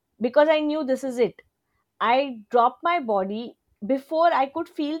 I, because I knew this is it, I dropped my body before I could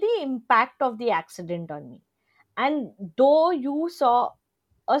feel the impact of the accident on me. And though you saw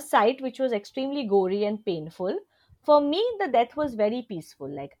a sight which was extremely gory and painful, for me, the death was very peaceful.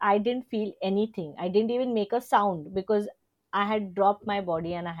 Like, I didn't feel anything. I didn't even make a sound because I had dropped my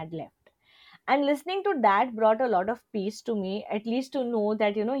body and I had left. And listening to that brought a lot of peace to me, at least to know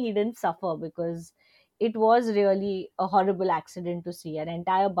that, he didn't suffer, because it was really a horrible accident to see. An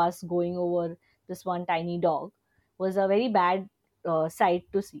entire bus going over this one tiny dog was a very bad sight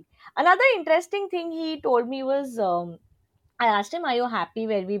to see. Another interesting thing he told me was, I asked him, "Are you happy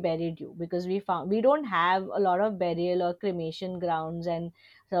where we buried you?" Because we don't have a lot of burial or cremation grounds and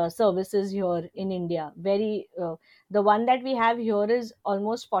services here in India. The one that we have here is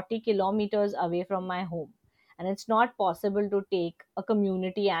almost 40 kilometers away from my home, and it's not possible to take a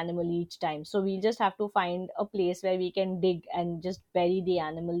community animal each time. So we just have to find a place where we can dig and just bury the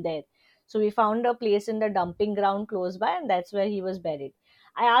animal there. So we found a place in the dumping ground close by, and that's where he was buried.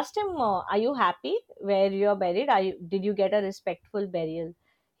 I asked him, "Are you happy where you're buried? Did you get a respectful burial?"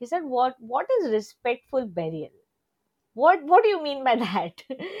 He said, What is respectful burial? What do you mean by that?"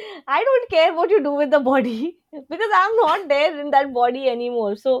 "I don't care what you do with the body because I'm not there in that body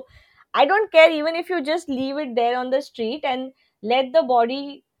anymore. So I don't care even if you just leave it there on the street and let the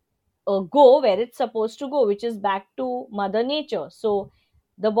body go where it's supposed to go, which is back to Mother Nature." So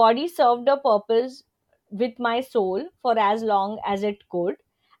the body served a purpose with my soul for as long as it could.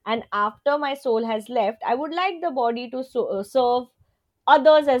 And after my soul has left, I would like the body to serve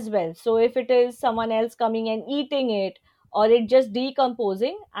others as well. So if it is someone else coming and eating it, or it just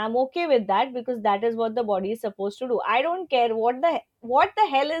decomposing, I'm okay with that, because that is what the body is supposed to do. I don't care what the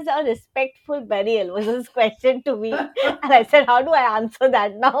hell is a respectful burial, was his question to me. And I said, how do I answer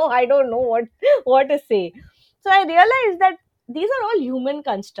that now? I don't know what to say. So I realized that these are all human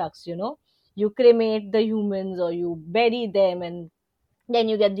constructs. You cremate the humans, or you bury them, and then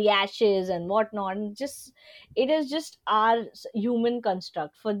you get the ashes and whatnot. And just, it is just our human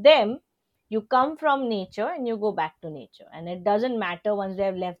construct. For them, You come from nature and you go back to nature, and it doesn't matter once they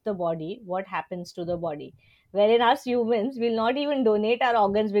have left the body what happens to the body. Wherein us humans will not even donate our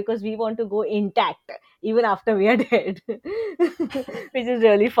organs because we want to go intact even after we are dead, which is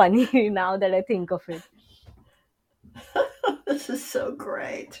really funny now that I think of it. This is so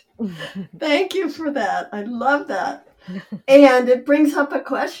great. Thank you for that. I love that. And it brings up a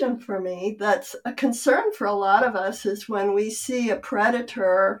question for me that's a concern for a lot of us is when we see a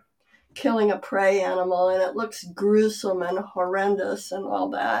predator killing a prey animal and it looks gruesome and horrendous and all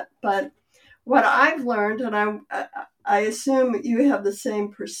that. But what I've learned, and I assume you have the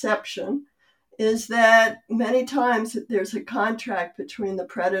same perception, is that many times there's a contract between the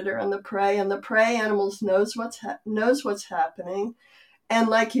predator and the prey animals knows what's happening, and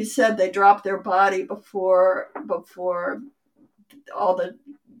like you said, they drop their body before all the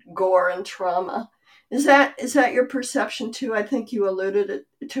gore and trauma. Is that your perception too? I think you alluded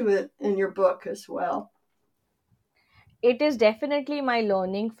to it in your book as well. It is definitely my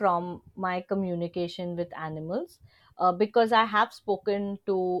learning from my communication with animals, because I have spoken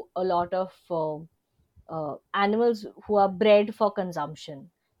to a lot of animals who are bred for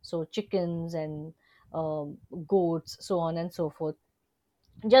consumption, so chickens and goats, so on and so forth,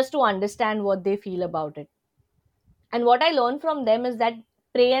 just to understand what they feel about it. And what I learned from them is that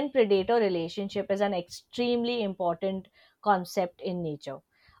prey and predator relationship is an extremely important concept in nature.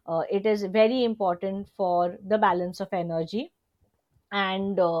 It is very important for the balance of energy,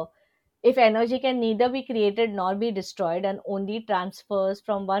 and if energy can neither be created nor be destroyed and only transfers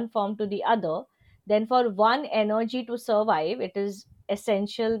from one form to the other, then for one energy to survive, it is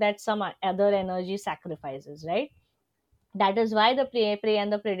essential that some other energy sacrifices, right? That is why the prey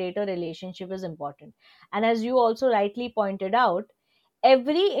and the predator relationship is important. And as you also rightly pointed out,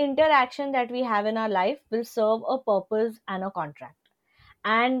 every interaction that we have in our life will serve a purpose and a contract.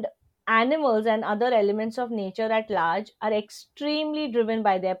 And animals and other elements of nature at large are extremely driven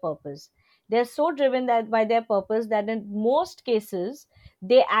by their purpose. They're so driven that by their purpose that in most cases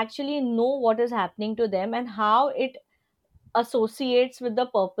they actually know what is happening to them and how it associates with the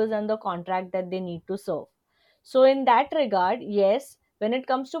purpose and the contract that they need to serve. So, in that regard, yes, when it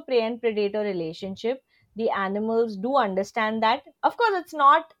comes to prey and predator relationship, the animals do understand that. Of course, it's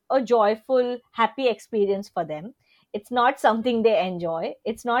not a joyful, happy experience for them. It's not something they enjoy.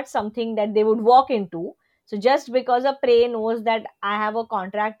 It's not something that they would walk into. So, just because a prey knows that I have a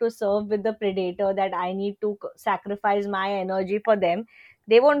contract to serve with the predator, that I need to sacrifice my energy for them,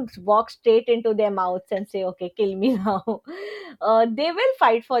 they won't walk straight into their mouths and say, okay, kill me now. They will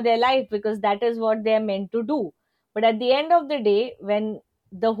fight for their life because that is what they're meant to do. But at the end of the day, when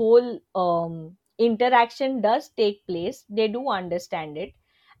the whole interaction does take place, they do understand it.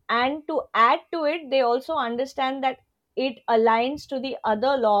 And to add to it, they also understand that it aligns to the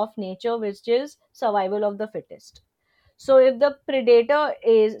other law of nature, which is survival of the fittest. So if the predator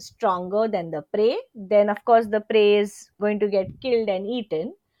is stronger than the prey, then of course the prey is going to get killed and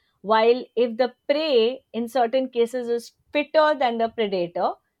eaten. While if the prey in certain cases is fitter than the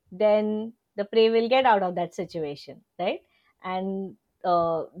predator, then the prey will get out of that situation, right? And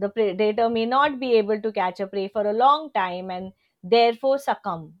the predator may not be able to catch a prey for a long time and therefore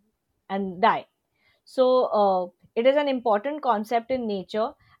succumb and die. So it is an important concept in nature.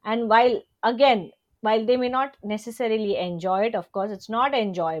 And while they may not necessarily enjoy it, of course it's not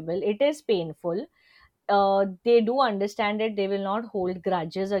enjoyable, it is painful, they do understand it, they will not hold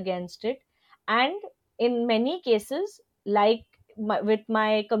grudges against it. And in many cases, like with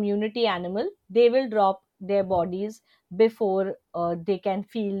my community animal, they will drop their bodies before they can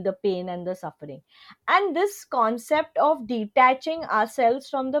feel the pain and the suffering. And this concept of detaching ourselves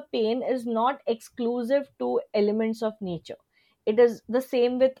from the pain is not exclusive to elements of nature. It is the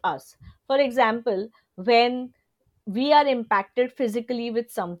same with us. For example, when we are impacted physically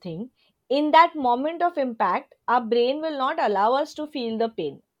with something, in that moment of impact, our brain will not allow us to feel the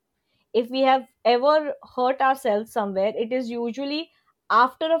pain. If we have ever hurt ourselves somewhere, it is usually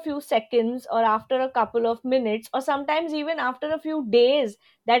after a few seconds or after a couple of minutes or sometimes even after a few days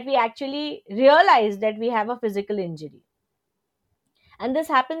that we actually realize that we have a physical injury. And this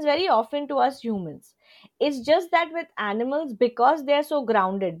happens very often to us humans. It's just that with animals, because they are so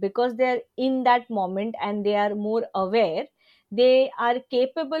grounded, because they are in that moment and they are more aware, they are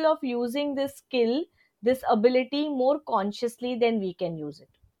capable of using this skill, this ability more consciously than we can use it.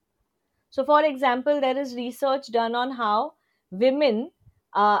 So, for example, there is research done on how women,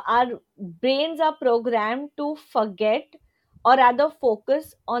 our brains are programmed to forget or rather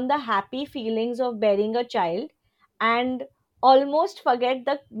focus on the happy feelings of bearing a child and almost forget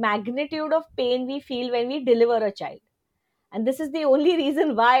the magnitude of pain we feel when we deliver a child. And this is the only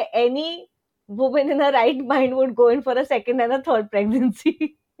reason why any woman in her right mind would go in for a second and a third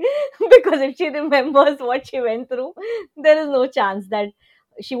pregnancy. Because if she remembers what she went through, there is no chance that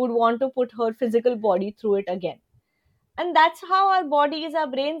she would want to put her physical body through it again. And that's how our bodies, our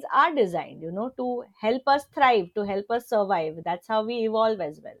brains are designed, to help us thrive, to help us survive. That's how we evolve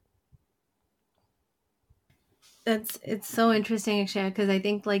as well. It's so interesting, Akshaya, because I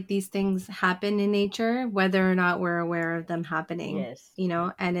think like these things happen in nature, whether or not we're aware of them happening, Yes,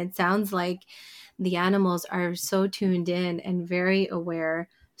 and it sounds like the animals are so tuned in and very aware,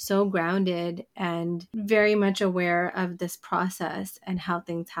 so grounded, and very much aware of this process and how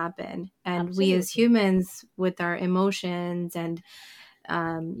things happen. And we as absolutely. humans, with our emotions and,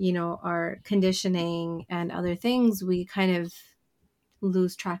 our conditioning and other things, we kind of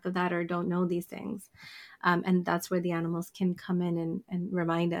lose track of that or don't know these things. And that's where the animals can come in and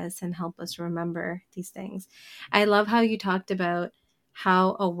remind us and help us remember these things. I love how you talked about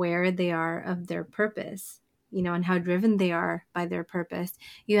how aware they are of their purpose, and how driven they are by their purpose.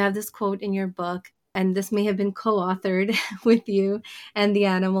 You have this quote in your book, and this may have been co authored with you and the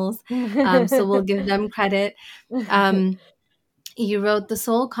animals. So we'll give them credit. Um, you wrote, "The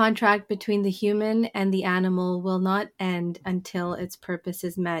soul contract between the human and the animal will not end until its purpose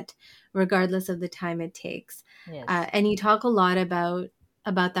is met, regardless of the time it takes." Yes, And you talk a lot about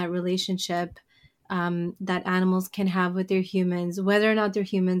that relationship that animals can have with their humans, whether or not their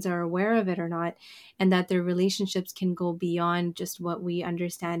humans are aware of it or not, and that their relationships can go beyond just what we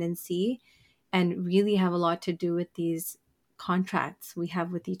understand and see, and really have a lot to do with these contracts we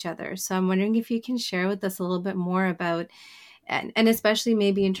have with each other. So I'm wondering if you can share with us a little bit more about, and especially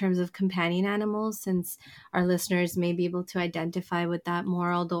maybe in terms of companion animals, since our listeners may be able to identify with that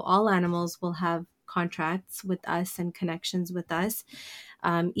more, although all animals will have contracts with us and connections with us,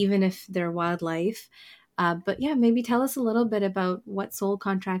 even if they're wildlife. But yeah, maybe tell us a little bit about what soul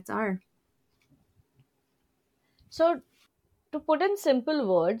contracts are. so to put in simple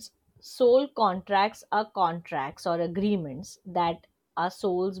words, soul contracts are contracts or agreements that our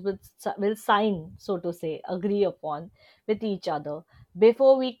souls will sign, so to say, agree upon with each other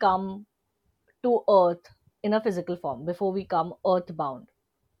before we come to earth in a physical form, before we come earthbound.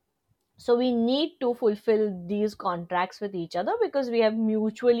 So we need to fulfill these contracts with each other because we have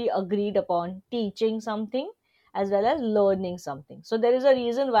mutually agreed upon teaching something as well as learning something. So there is a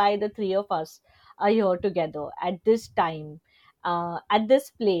reason why the three of us are here together at this time, at this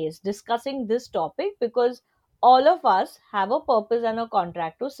place, discussing this topic, because all of us have a purpose and a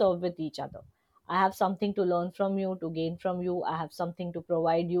contract to serve with each other. I have something to learn from you, to gain from you. I have something to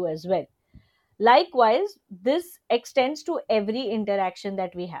provide you as well. Likewise, this extends to every interaction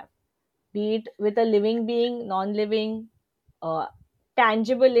that we have, be it with a living being, non living, uh,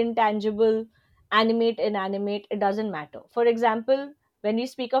 tangible, intangible, animate, inanimate, it doesn't matter. For example, when we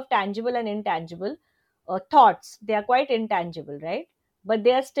speak of tangible and intangible, thoughts, they are quite intangible, right? But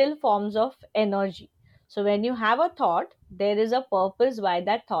they are still forms of energy. So when you have a thought, there is a purpose why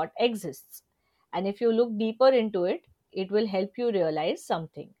that thought exists. And if you look deeper into it, it will help you realize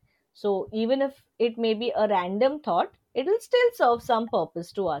something. So even if it may be a random thought, it will still serve some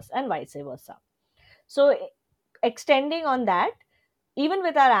purpose to us and vice versa. So extending on that, even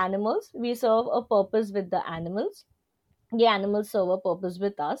with our animals, we serve a purpose with the animals. The animals serve a purpose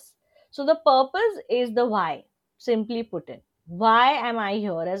with us. So the purpose is the why, simply put it. Why am I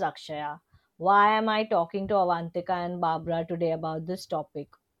here as Akshaya? Why am I talking to Avantika and Barbara today about this topic?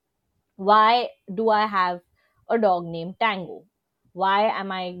 Why do I have a dog named Tango? Why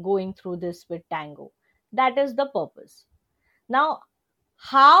am I going through this with Tango? That is the purpose. Now,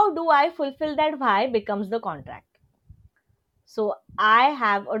 how do I fulfill that why becomes the contract. So I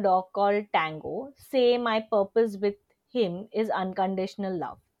have a dog called Tango. Say my purpose with him is unconditional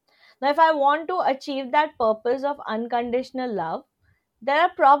love. Now, if I want to achieve that purpose of unconditional love, there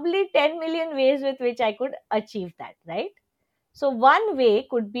are probably 10 million ways with which I could achieve that, right? So, one way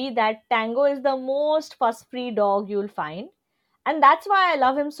could be that Tango is the most fuss free dog you'll find. And that's why I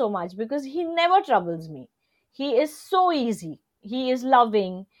love him so much, because he never troubles me. He is so easy. He is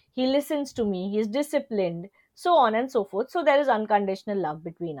loving. He listens to me. He is disciplined, so on and so forth. So, there is unconditional love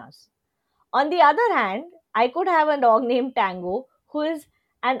between us. On the other hand, I could have a dog named Tango who is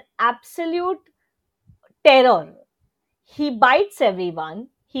an absolute terror. He bites everyone.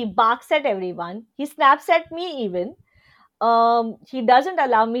 He barks at everyone. He snaps at me even. He doesn't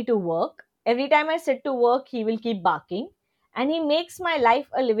allow me to work. Every time I sit to work, he will keep barking, and he makes my life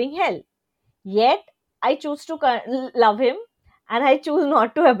a living hell. Yet, I choose to love him, and I choose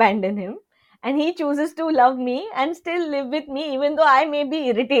not to abandon him. And he chooses to love me and still live with me, even though I may be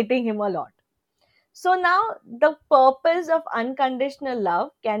irritating him a lot. So now the purpose of unconditional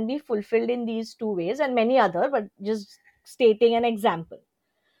love can be fulfilled in these two ways and many other, but just stating an example.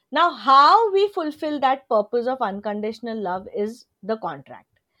 Now, how we fulfill that purpose of unconditional love is the contract.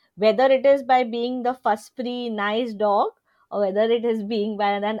 Whether it is by being the fuss free, nice dog, or whether it is being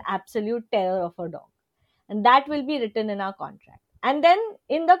by an absolute terror of a dog. And that will be written in our contract. And then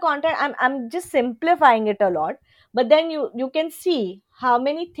in the contract, I'm just simplifying it a lot, but then you can see how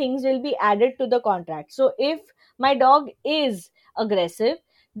many things will be added to the contract. So if my dog is aggressive,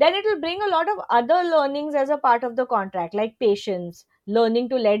 then it will bring a lot of other learnings as a part of the contract, like patience, learning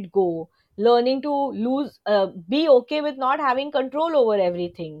to let go, learning to be okay with not having control over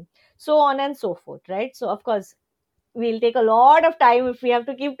everything, so on and so forth, right? So of course we'll take a lot of time if we have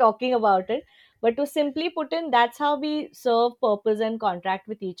to keep talking about it, but to simply put in, that's how we serve purpose and contract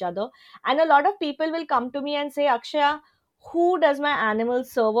with each other. And a lot of people will come to me and say, Akshaya, who does my animal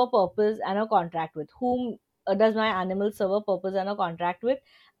serve a purpose and a contract with? Whom does my animal serve a purpose and a contract with?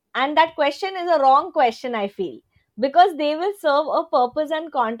 And that question is a wrong question, I feel, because they will serve a purpose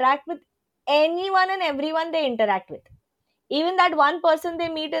and contract with anyone and everyone they interact with. Even that one person they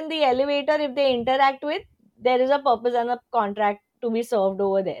meet in the elevator, if they interact with, there is a purpose and a contract to be served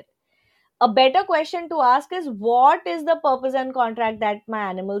over there. A better question to ask is, what is the purpose and contract that my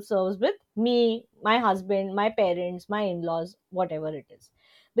animal serves with me, my husband, my parents, my in-laws, whatever it is?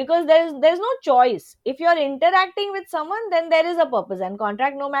 Because there's no choice. If you're interacting with someone, then there is a purpose and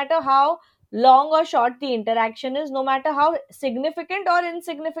contract, no matter how long or short the interaction is, no matter how significant or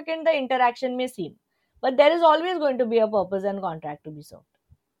insignificant the interaction may seem, but there is always going to be a purpose and contract to be served.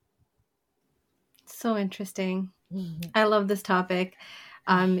 So interesting. I love this topic.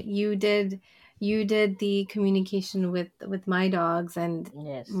 You did the communication with my dogs, and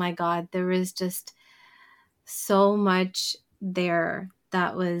Yes. my God, there was just so much there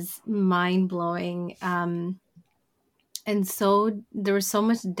that was mind blowing. And so there was so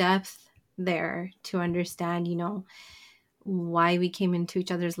much depth there to understand, why we came into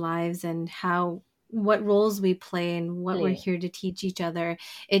each other's lives and how what roles we play and what we're Play. here to teach each other.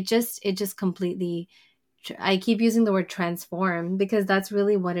 It just completely, I keep using the word transform because that's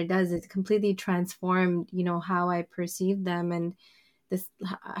really what it does. It completely transformed, how I perceive them, and this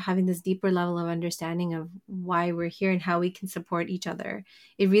having this deeper level of understanding of why we're here and how we can support each other.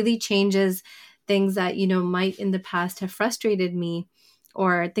 It really changes things that, might in the past have frustrated me,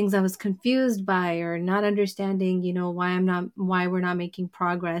 or things I was confused by or not understanding, why we're not making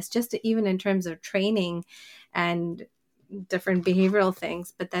progress, just even in terms of training and different behavioral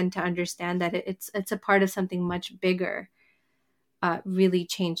things. But then to understand that it's a part of something much bigger, really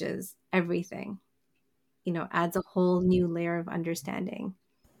changes everything, adds a whole new layer of understanding.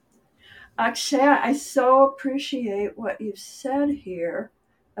 Akshaya, I so appreciate what you've said here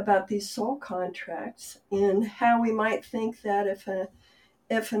about these soul contracts and how we might think that if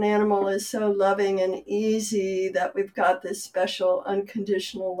an animal is so loving and easy that we've got this special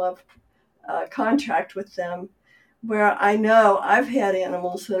unconditional love contract with them, where I know I've had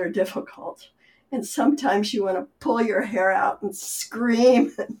animals that are difficult, and sometimes you want to pull your hair out and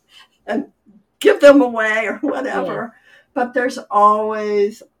scream and give them away or Yes. whatever. But there's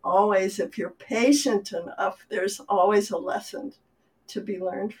always, if you're patient enough, there's always a lesson to be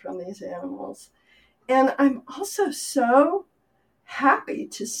learned from these animals. And I'm also so happy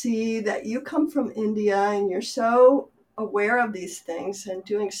to see that you come from India and you're so aware of these things and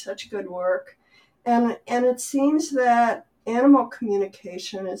doing such good work. And it seems that animal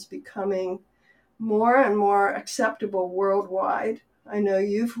communication is becoming more and more acceptable worldwide. I know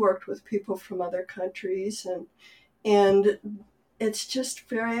you've worked with people from other countries, and it's just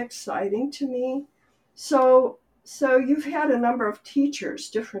very exciting to me. So you've had a number of teachers,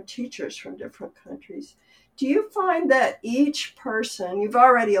 different teachers from different countries. Do you find that each person, you've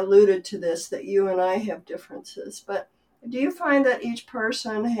already alluded to this, that you and I have differences, but do you find that each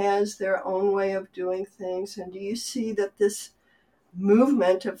person has their own way of doing things? And do you see that this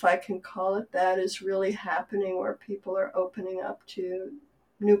movement, if I can call it that, is really happening where people are opening up to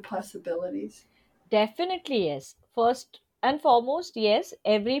new possibilities? Definitely, yes. First and foremost, yes,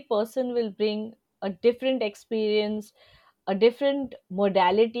 every person will bring a different experience, a different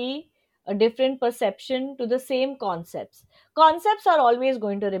modality, a different perception to the same concepts. Concepts are always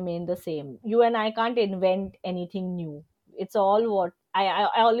going to remain the same. You and I can't invent anything new. It's all what I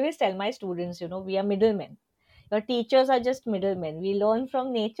always tell my students, we are middlemen. Your teachers are just middlemen. We learn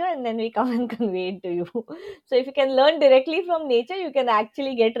from nature and then we come and convey it to you. So if you can learn directly from nature, you can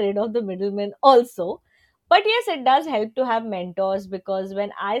actually get rid of the middlemen also. But yes, it does help to have mentors, because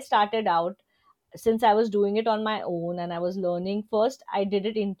when I started out, since I was doing it on my own and I was learning, first I did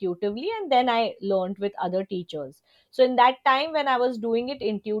it intuitively and then I learned with other teachers. So in that time when I was doing it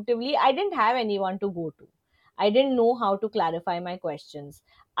intuitively, I didn't have anyone to go to. I didn't know how to clarify my questions.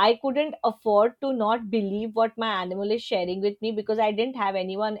 I couldn't afford to not believe what my animal is sharing with me because I didn't have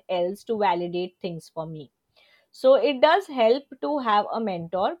anyone else to validate things for me. So it does help to have a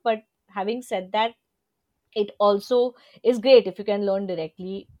mentor, but having said that, it also is great if you can learn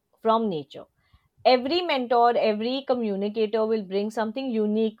directly from nature. Every mentor, every communicator will bring something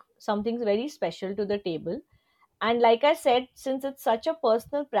unique, something very special to the table. And like I said, since it's such a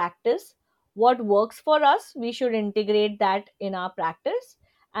personal practice, what works for us, we should integrate that in our practice.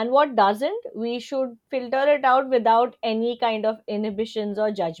 And what doesn't, we should filter it out without any kind of inhibitions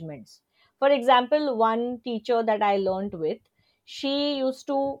or judgments. For example, one teacher that I learned with, she used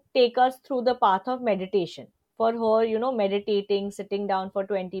to take us through the path of meditation. For her, meditating, sitting down for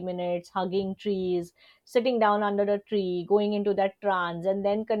 20 minutes, hugging trees, sitting down under a tree, going into that trance, and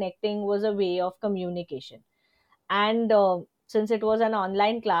then connecting was a way of communication. And since it was an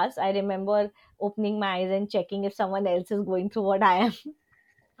online class, I remember opening my eyes and checking if someone else is going through what I am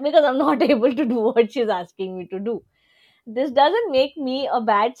because I'm not able to do what she's asking me to do. This doesn't make me a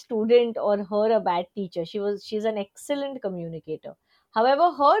bad student or her a bad teacher. She's an excellent communicator.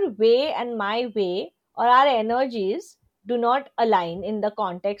 However, her way and my way or our energies do not align in the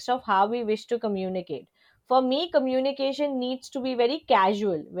context of how we wish to communicate. For me, communication needs to be very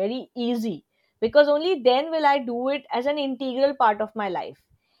casual, very easy, because only then will I do it as an integral part of my life.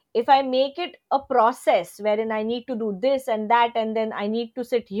 If I make it a process wherein I need to do this and that, and then I need to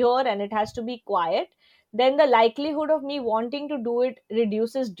sit here and it has to be quiet, then the likelihood of me wanting to do it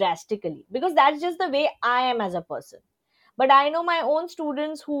reduces drastically, because that's just the way I am as a person. But I know my own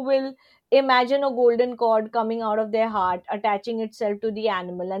students who will imagine a golden cord coming out of their heart, attaching itself to the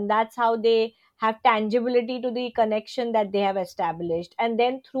animal, and that's how they have tangibility to the connection that they have established. And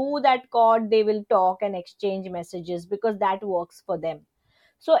then through that cord, they will talk and exchange messages because that works for them.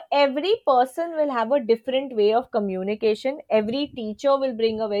 So every person will have a different way of communication. Every teacher will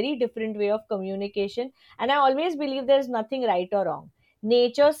bring a very different way of communication. And I always believe there's nothing right or wrong.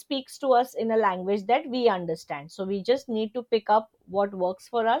 Nature speaks to us in a language that we understand. So we just need to pick up what works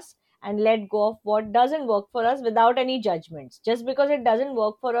for us and let go of what doesn't work for us without any judgments. Just because it doesn't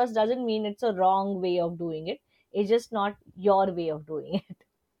work for us doesn't mean it's a wrong way of doing it. It's just not your way of doing it.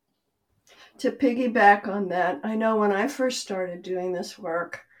 To piggyback on that, I know when I first started doing this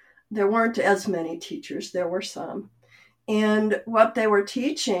work, there weren't as many teachers, there were some. And what they were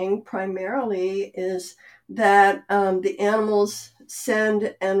teaching primarily is that the animals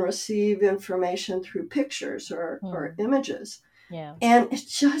send and receive information through pictures or Hmm. images. Yeah. And it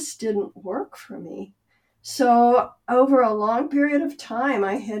just didn't work for me. So, over a long period of time,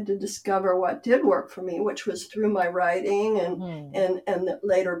 I had to discover what did work for me, which was through my writing Hmm. and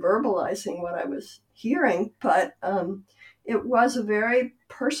later verbalizing what I was hearing. But it was a very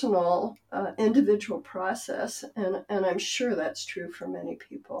personal, individual process, and I'm sure that's true for many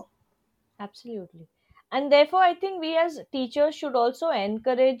people. Absolutely. And therefore, I think we as teachers should also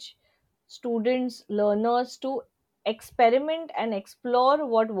encourage students, learners to experiment and explore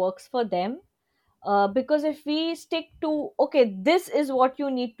what works for them. Because if we stick to, okay, this is what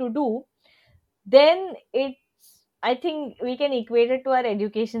you need to do, then it's, I think we can equate it to our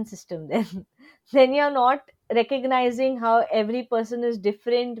education system then. Then you're not recognizing how every person is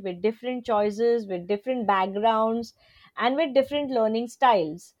different, with different choices, with different backgrounds, and with different learning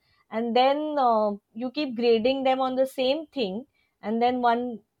styles. And then you keep grading them on the same thing, and then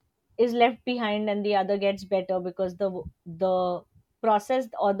one is left behind and the other gets better because the process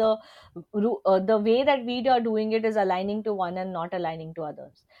or the way that we are doing it is aligning to one and not aligning to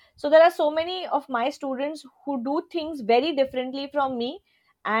others. So there are so many of my students who do things very differently from me,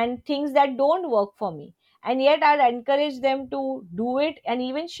 and things that don't work for me, and yet I'd encourage them to do it and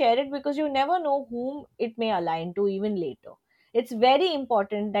even share it, because you never know whom it may align to even later. It's very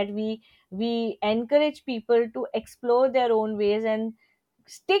important that we encourage people to explore their own ways and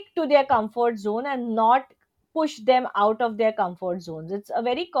stick to their comfort zone and not push them out of their comfort zones. It's a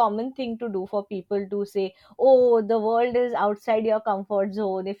very common thing to do for people to say, oh, the world is outside your comfort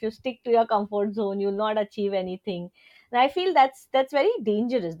zone. If you stick to your comfort zone, you'll not achieve anything. And I feel that's very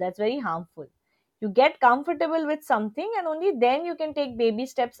dangerous. That's very harmful. You get comfortable with something and only then you can take baby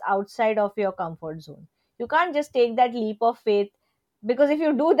steps outside of your comfort zone. You can't just take that leap of faith, because if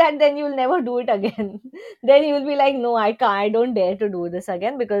you do that then you'll never do it again. Then you'll be like, no, I can't, I don't dare to do this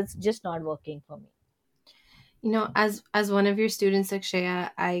again because it's just not working for me. As one of your students,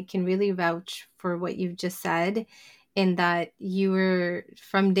 Akshaya, I can really vouch for what you've just said. in that you were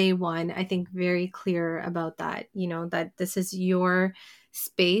from day one, I think, very clear about that, that this is your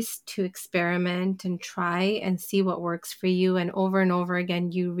space to experiment and try and see what works for you. And over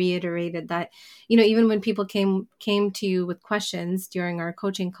again, you reiterated that, even when people came to you with questions during our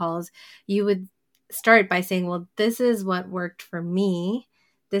coaching calls, you would start by saying, well, this is what worked for me.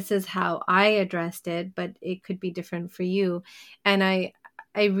 This is how I addressed it, but it could be different for you. And I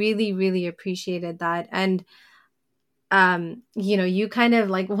really, really appreciated that. And you kind of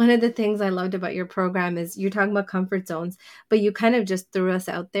like, one of the things I loved about your program is you're talking about comfort zones, but you kind of just threw us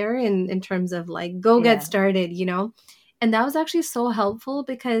out there in terms of like, go get Yeah. started, and that was actually so helpful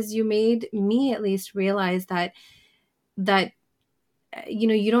because you made me at least realize that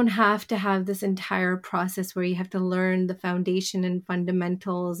you don't have to have this entire process where you have to learn the foundation and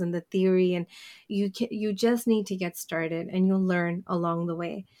fundamentals and the theory, and you just need to get started and you'll learn along the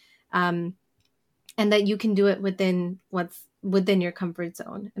way. And that you can do it within what's within your comfort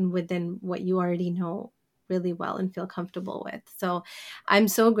zone and within what you already know really well and feel comfortable with. So I'm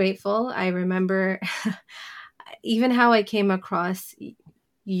so grateful. I remember even how I came across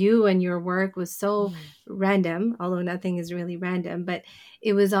you and your work was so random, although nothing is really random, but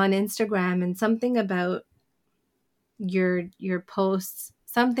it was on Instagram, and something about your posts,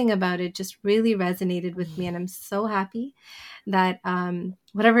 something about it just really resonated with me. And I'm so happy that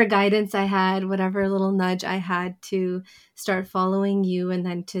whatever guidance I had, whatever little nudge I had to start following you and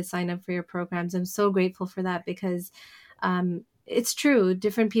then to sign up for your programs, I'm so grateful for that because it's true.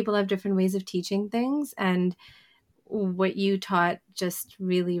 Different people have different ways of teaching things. And what you taught just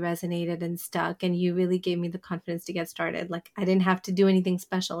really resonated and stuck, and you really gave me the confidence to get started. Like, I didn't have to do anything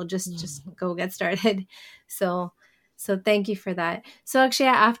special, just go get started. So thank you for that. So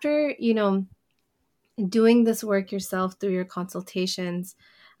Akshaya, after doing this work yourself through your consultations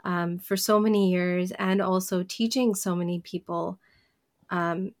for so many years, and also teaching so many people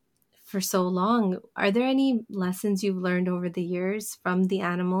um, for so long, are there any lessons you've learned over the years from the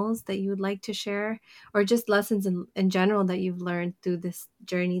animals that you would like to share, or just lessons in general that you've learned through this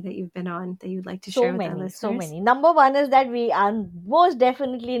journey that you've been on that you'd like to So share with our many, so listeners? many. Number one is that we are most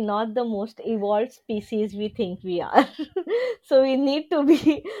definitely not the most evolved species we think we are. So we need to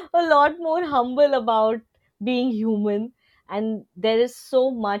be a lot more humble about being human. And there is so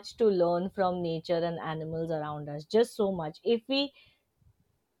much to learn from nature and animals around us, just so much.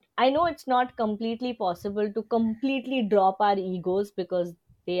 I know it's not completely possible to completely drop our egos because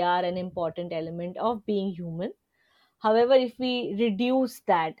they are an important element of being human. However, if we reduce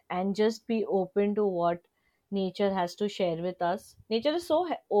that and just be open to what nature has to share with us, nature is so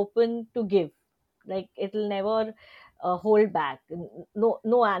open to give. Like, it'll never hold back. No,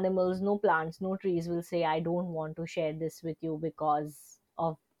 no animals, no plants, no trees will say, "I don't want to share this with you because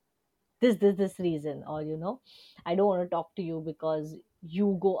of this reason," or "I don't want to talk to you because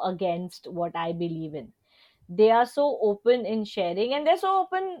you go against what I believe in." They are so open in sharing, and they're so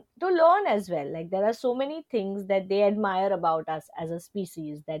open to learn as well. Like, there are so many things that they admire about us as a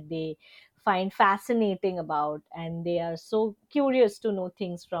species, that they find fascinating about, and they are so curious to know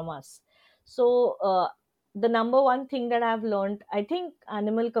things from us. So the number one thing that I've learned, I think,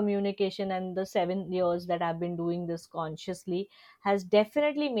 animal communication and the 7 years that I've been doing this consciously has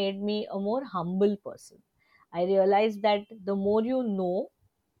definitely made me a more humble person. I realized that the more you know,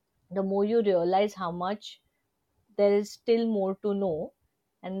 the more you realize how much there is still more to know,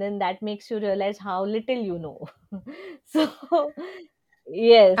 and then that makes you realize how little you know. So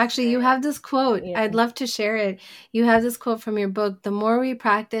yes. Actually, you have this quote. Yeah. I'd love to share it. You have this quote from your book: the more we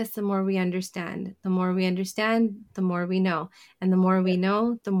practice, the more we understand. The more we understand, the more we know. And the more we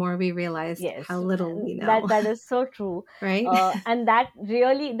know, the more we realize Yes, how little we that know. that is so true. Right? And that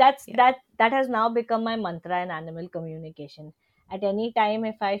really, that's Yeah. that has now become my mantra in animal communication. At any time,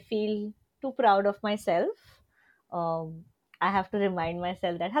 if I feel too proud of myself, um, I have to remind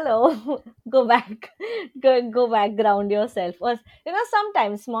myself that, hello, go back, go back, ground yourself. Or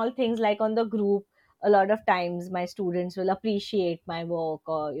sometimes small things, like on the group, a lot of times my students will appreciate my work,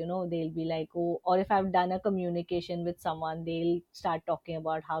 or they'll be like, oh, or if I've done a communication with someone, they'll start talking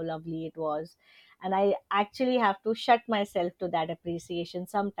about how lovely it was. And I actually have to shut myself to that appreciation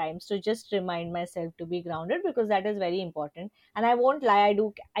sometimes, to just remind myself to be grounded, because that is very important. And I won't lie,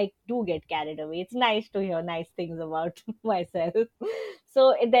 I do get carried away. It's nice to hear nice things about myself.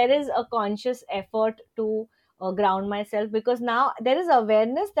 So there is a conscious effort to ground myself, because now there is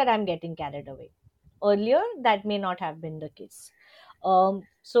awareness that I'm getting carried away. Earlier, that may not have been the case.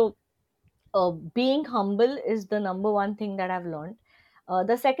 So being humble is the number one thing that I've learned.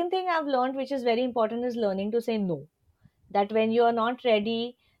 The second thing I've learned, which is very important, is learning to say no. That when you are not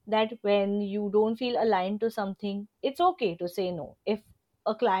ready, that when you don't feel aligned to something, it's okay to say no. If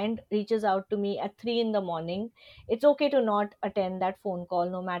a client reaches out to me at 3 in the morning, it's okay to not attend that phone call,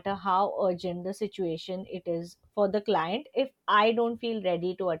 no matter how urgent the situation it is for the client, if I don't feel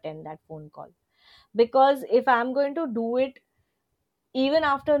ready to attend that phone call. Because if I'm going to do it even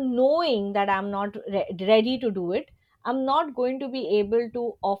after knowing that I'm not ready to do it, I'm not going to be able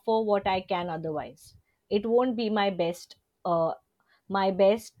to offer what I can otherwise. It won't be uh, my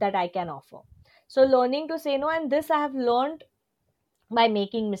best that I can offer. So learning to say no, and this I have learned by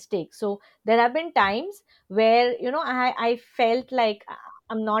making mistakes. So there have been times where, I felt like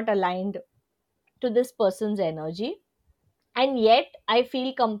I'm not aligned to this person's energy, and yet I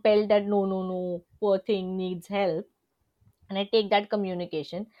feel compelled that no, no, no, poor thing needs help, and I take that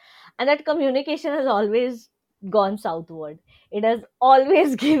communication, and that communication has always gone southward. It has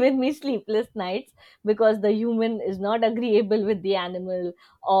always given me sleepless nights, because the human is not agreeable with the animal,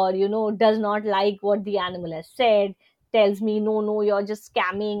 or does not like what the animal has said, tells me, no, no, you're just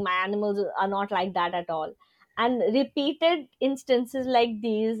scamming, my animals are not like that at all. And repeated instances like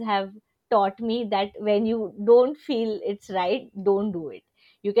these have taught me that when you don't feel it's right, don't do it.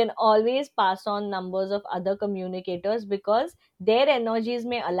 You can always pass on numbers of other communicators, because their energies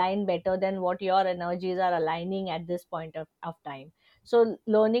may align better than what your energies are aligning at this point of time. So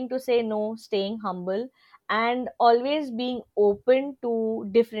learning to say no, staying humble, and always being open to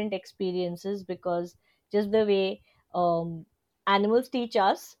different experiences, because just the way animals teach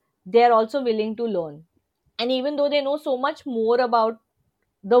us, they are also willing to learn. And even though they know so much more about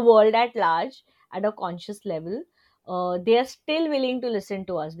the world at large at a conscious level, they are still willing to listen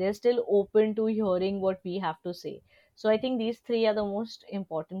to us. They're still open to hearing what we have to say. So I think these three are the most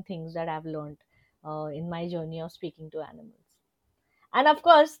important things that I've learned in my journey of speaking to animals. And of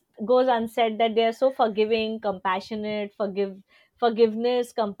course, goes unsaid that they are so forgiving, compassionate,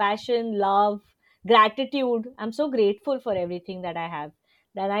 forgiveness, compassion, love, gratitude. I'm so grateful for everything that I have.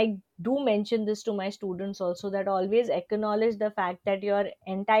 Then I do mention this to my students also, that always acknowledge the fact that you're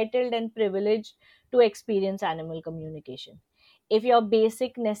entitled and privileged to experience animal communication. If your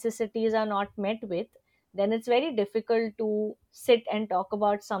basic necessities are not met with, then it's very difficult to sit and talk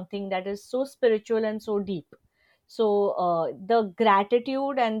about something that is so spiritual and so deep. So the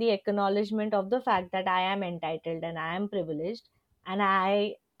gratitude and the acknowledgement of the fact that I am entitled and I am privileged, and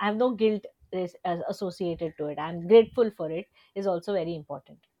I have no guilt associated to it, I'm grateful for it, is also very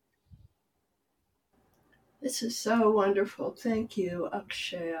important. This is so wonderful. Thank you,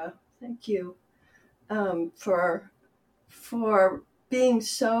 Akshaya. Thank you for being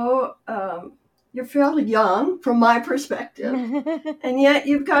so. You're fairly young, from my perspective, and yet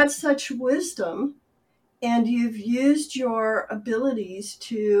you've got such wisdom, and you've used your abilities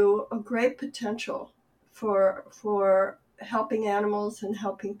to a great potential for helping animals and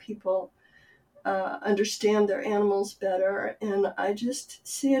helping people understand their animals better. And I just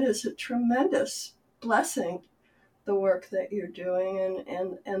see it as a tremendous blessing, the work that you're doing,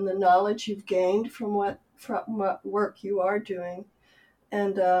 and the knowledge you've gained from what work you are doing.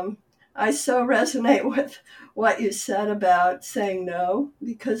 And I so resonate with what you said about saying no,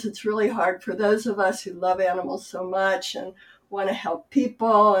 because it's really hard for those of us who love animals so much and want to help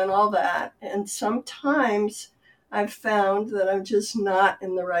people and all that. And sometimes I've found that I'm just not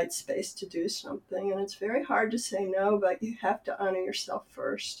in the right space to do something. And it's very hard to say no, but you have to honor yourself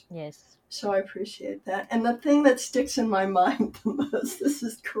first. Yes. So I appreciate that. And the thing that sticks in my mind the most, this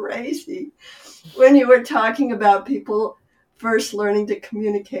is crazy, when you were talking about people first learning to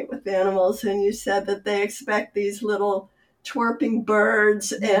communicate with animals, and you said that they expect these little chirping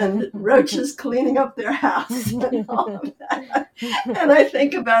birds and roaches cleaning up their house and all of that. And I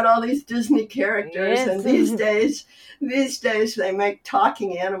think about all these Disney characters, Yes. and these days they make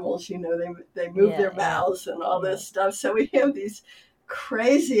talking animals. They move Yeah, their yeah, mouths and all yeah. this stuff. So we have these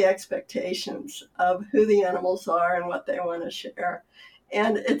crazy expectations of who the animals are and what they want to share.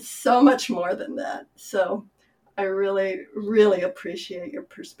 And it's so much more than that. So I really, really appreciate your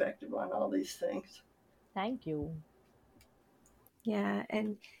perspective on all these things. Thank you. Yeah,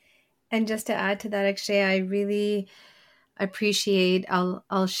 and just to add to that, Akshay, I really appreciate.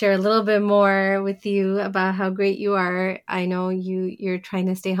 I'll share a little bit more with you about how great you are. I know you're trying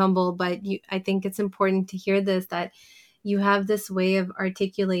to stay humble, but I think it's important to hear this, that you have this way of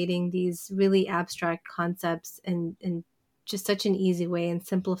articulating these really abstract concepts and just such an easy way, and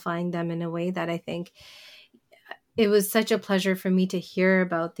simplifying them in a way that I think it was such a pleasure for me to hear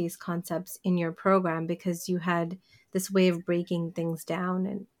about these concepts in your program, because you had this way of breaking things down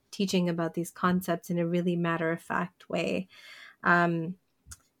and teaching about these concepts in a really matter of fact way. And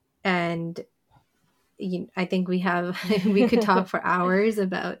I think we have, we could talk for hours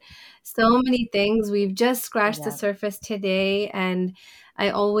about so many things. We've just scratched the Yeah. surface today, and I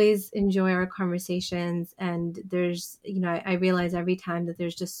always enjoy our conversations. And there's, I realize every time that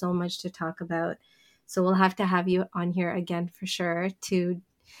there's just so much to talk about. So we'll have to have you on here again for sure to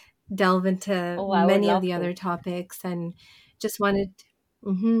delve into Oh, I would many of love the to. other topics. And just wanted,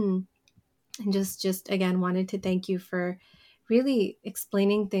 mhm, and just again wanted to thank you for really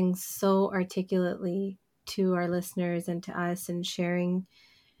explaining things so articulately to our listeners and to us, and sharing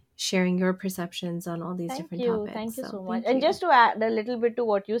your perceptions on all these Thank different you. topics. Thank you So so much. thank And you. just to add a little bit to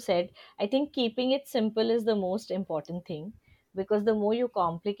what you said, I think keeping it simple is the most important thing, because the more you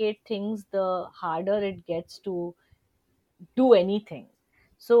complicate things, the harder it gets to do anything.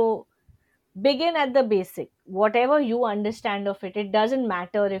 So begin at the basic. Whatever you understand of it, it doesn't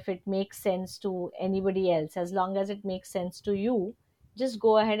matter if it makes sense to anybody else. As long as it makes sense to you, just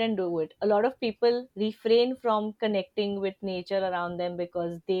go ahead and do it. A lot of people refrain from connecting with nature around them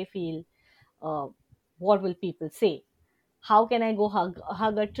because they feel, uh, what will people say? How can I go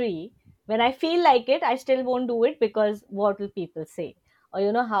hug a tree when I feel like it? I still won't do it because what will people say?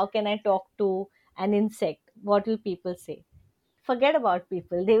 Or how can I talk to an insect? What will people say? Forget about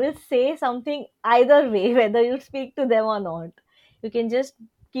people. They will say something either way, whether you speak to them or not. You can just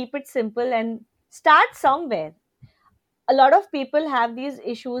keep it simple and start somewhere. A lot of people have these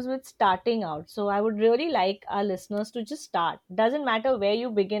issues with starting out. So I would really like our listeners to just start. Doesn't matter where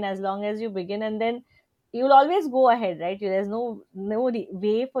you begin, as long as you begin, and then you'll always go ahead, right? There's no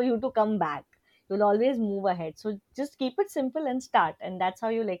way for you to come back. You'll always move ahead. So just keep it simple and start, and that's how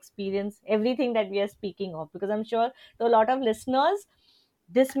you'll experience everything that we are speaking of. Because I'm sure to a lot of listeners,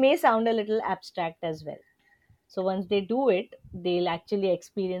 this may sound a little abstract as well. So once they do it, they'll actually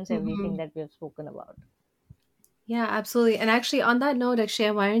experience everything Mhm. that we have spoken about. Yeah, absolutely. And actually, on that note,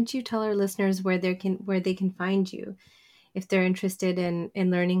 Akshaya, why don't you tell our listeners where they can find you if they're interested in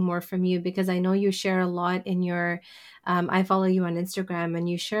learning more from you? Because I know you share a lot in your, I follow you on Instagram, and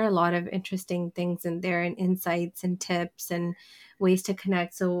you share a lot of interesting things in there, and insights and tips and ways to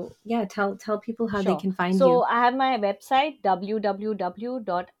connect. So yeah, tell people how they Sure. can find So you. I have my website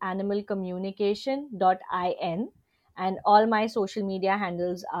www.animalcommunication.in, and all my social media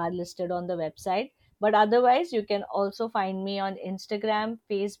handles are listed on the website. But otherwise, you can also find me on Instagram,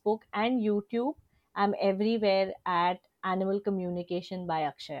 Facebook, and YouTube. I'm everywhere at Animal Communication by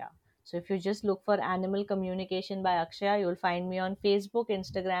Akshaya. So if you just look for Animal Communication by Akshaya, you'll find me on Facebook,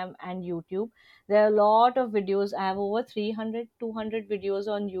 Instagram, and YouTube. There are a lot of videos. I have over 300, 200 videos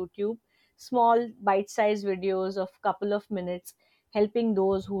on YouTube, small bite-sized videos of couple of minutes, helping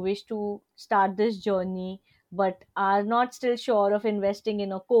those who wish to start this journey but are not still sure of investing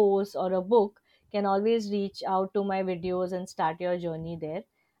in a course or a book, can always reach out to my videos and start your journey there.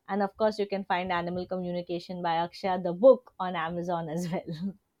 And of course, you can find Animal Communication by Akshaya, the book, on Amazon as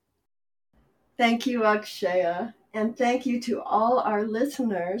well. Thank you, Akshaya. And thank you to all our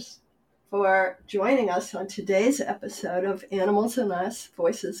listeners for joining us on today's episode of Animals and Us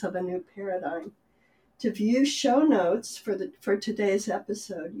Voices of a New Paradigm. To view show notes for today's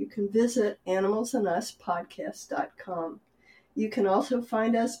episode, you can visit animalsanduspodcast.com. You can also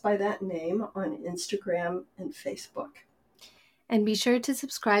find us by that name on Instagram and Facebook. And be sure to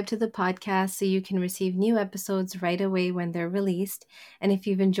subscribe to the podcast so you can receive new episodes right away when they're released. And if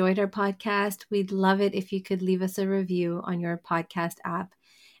you've enjoyed our podcast, we'd love it if you could leave us a review on your podcast app.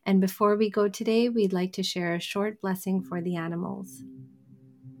 And before we go today, we'd like to share a short blessing for the animals.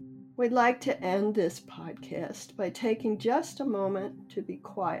 We'd like to end this podcast by taking just a moment to be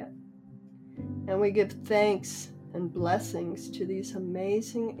quiet. And we give thanks and blessings to these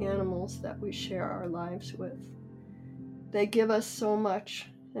amazing animals that we share our lives with. They give us so much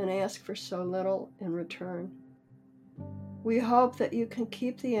and ask for so little in return. We hope that you can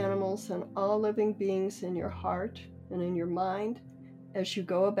keep the animals and all living beings in your heart and in your mind as you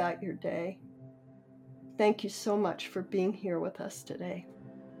go about your day. Thank you so much for being here with us today.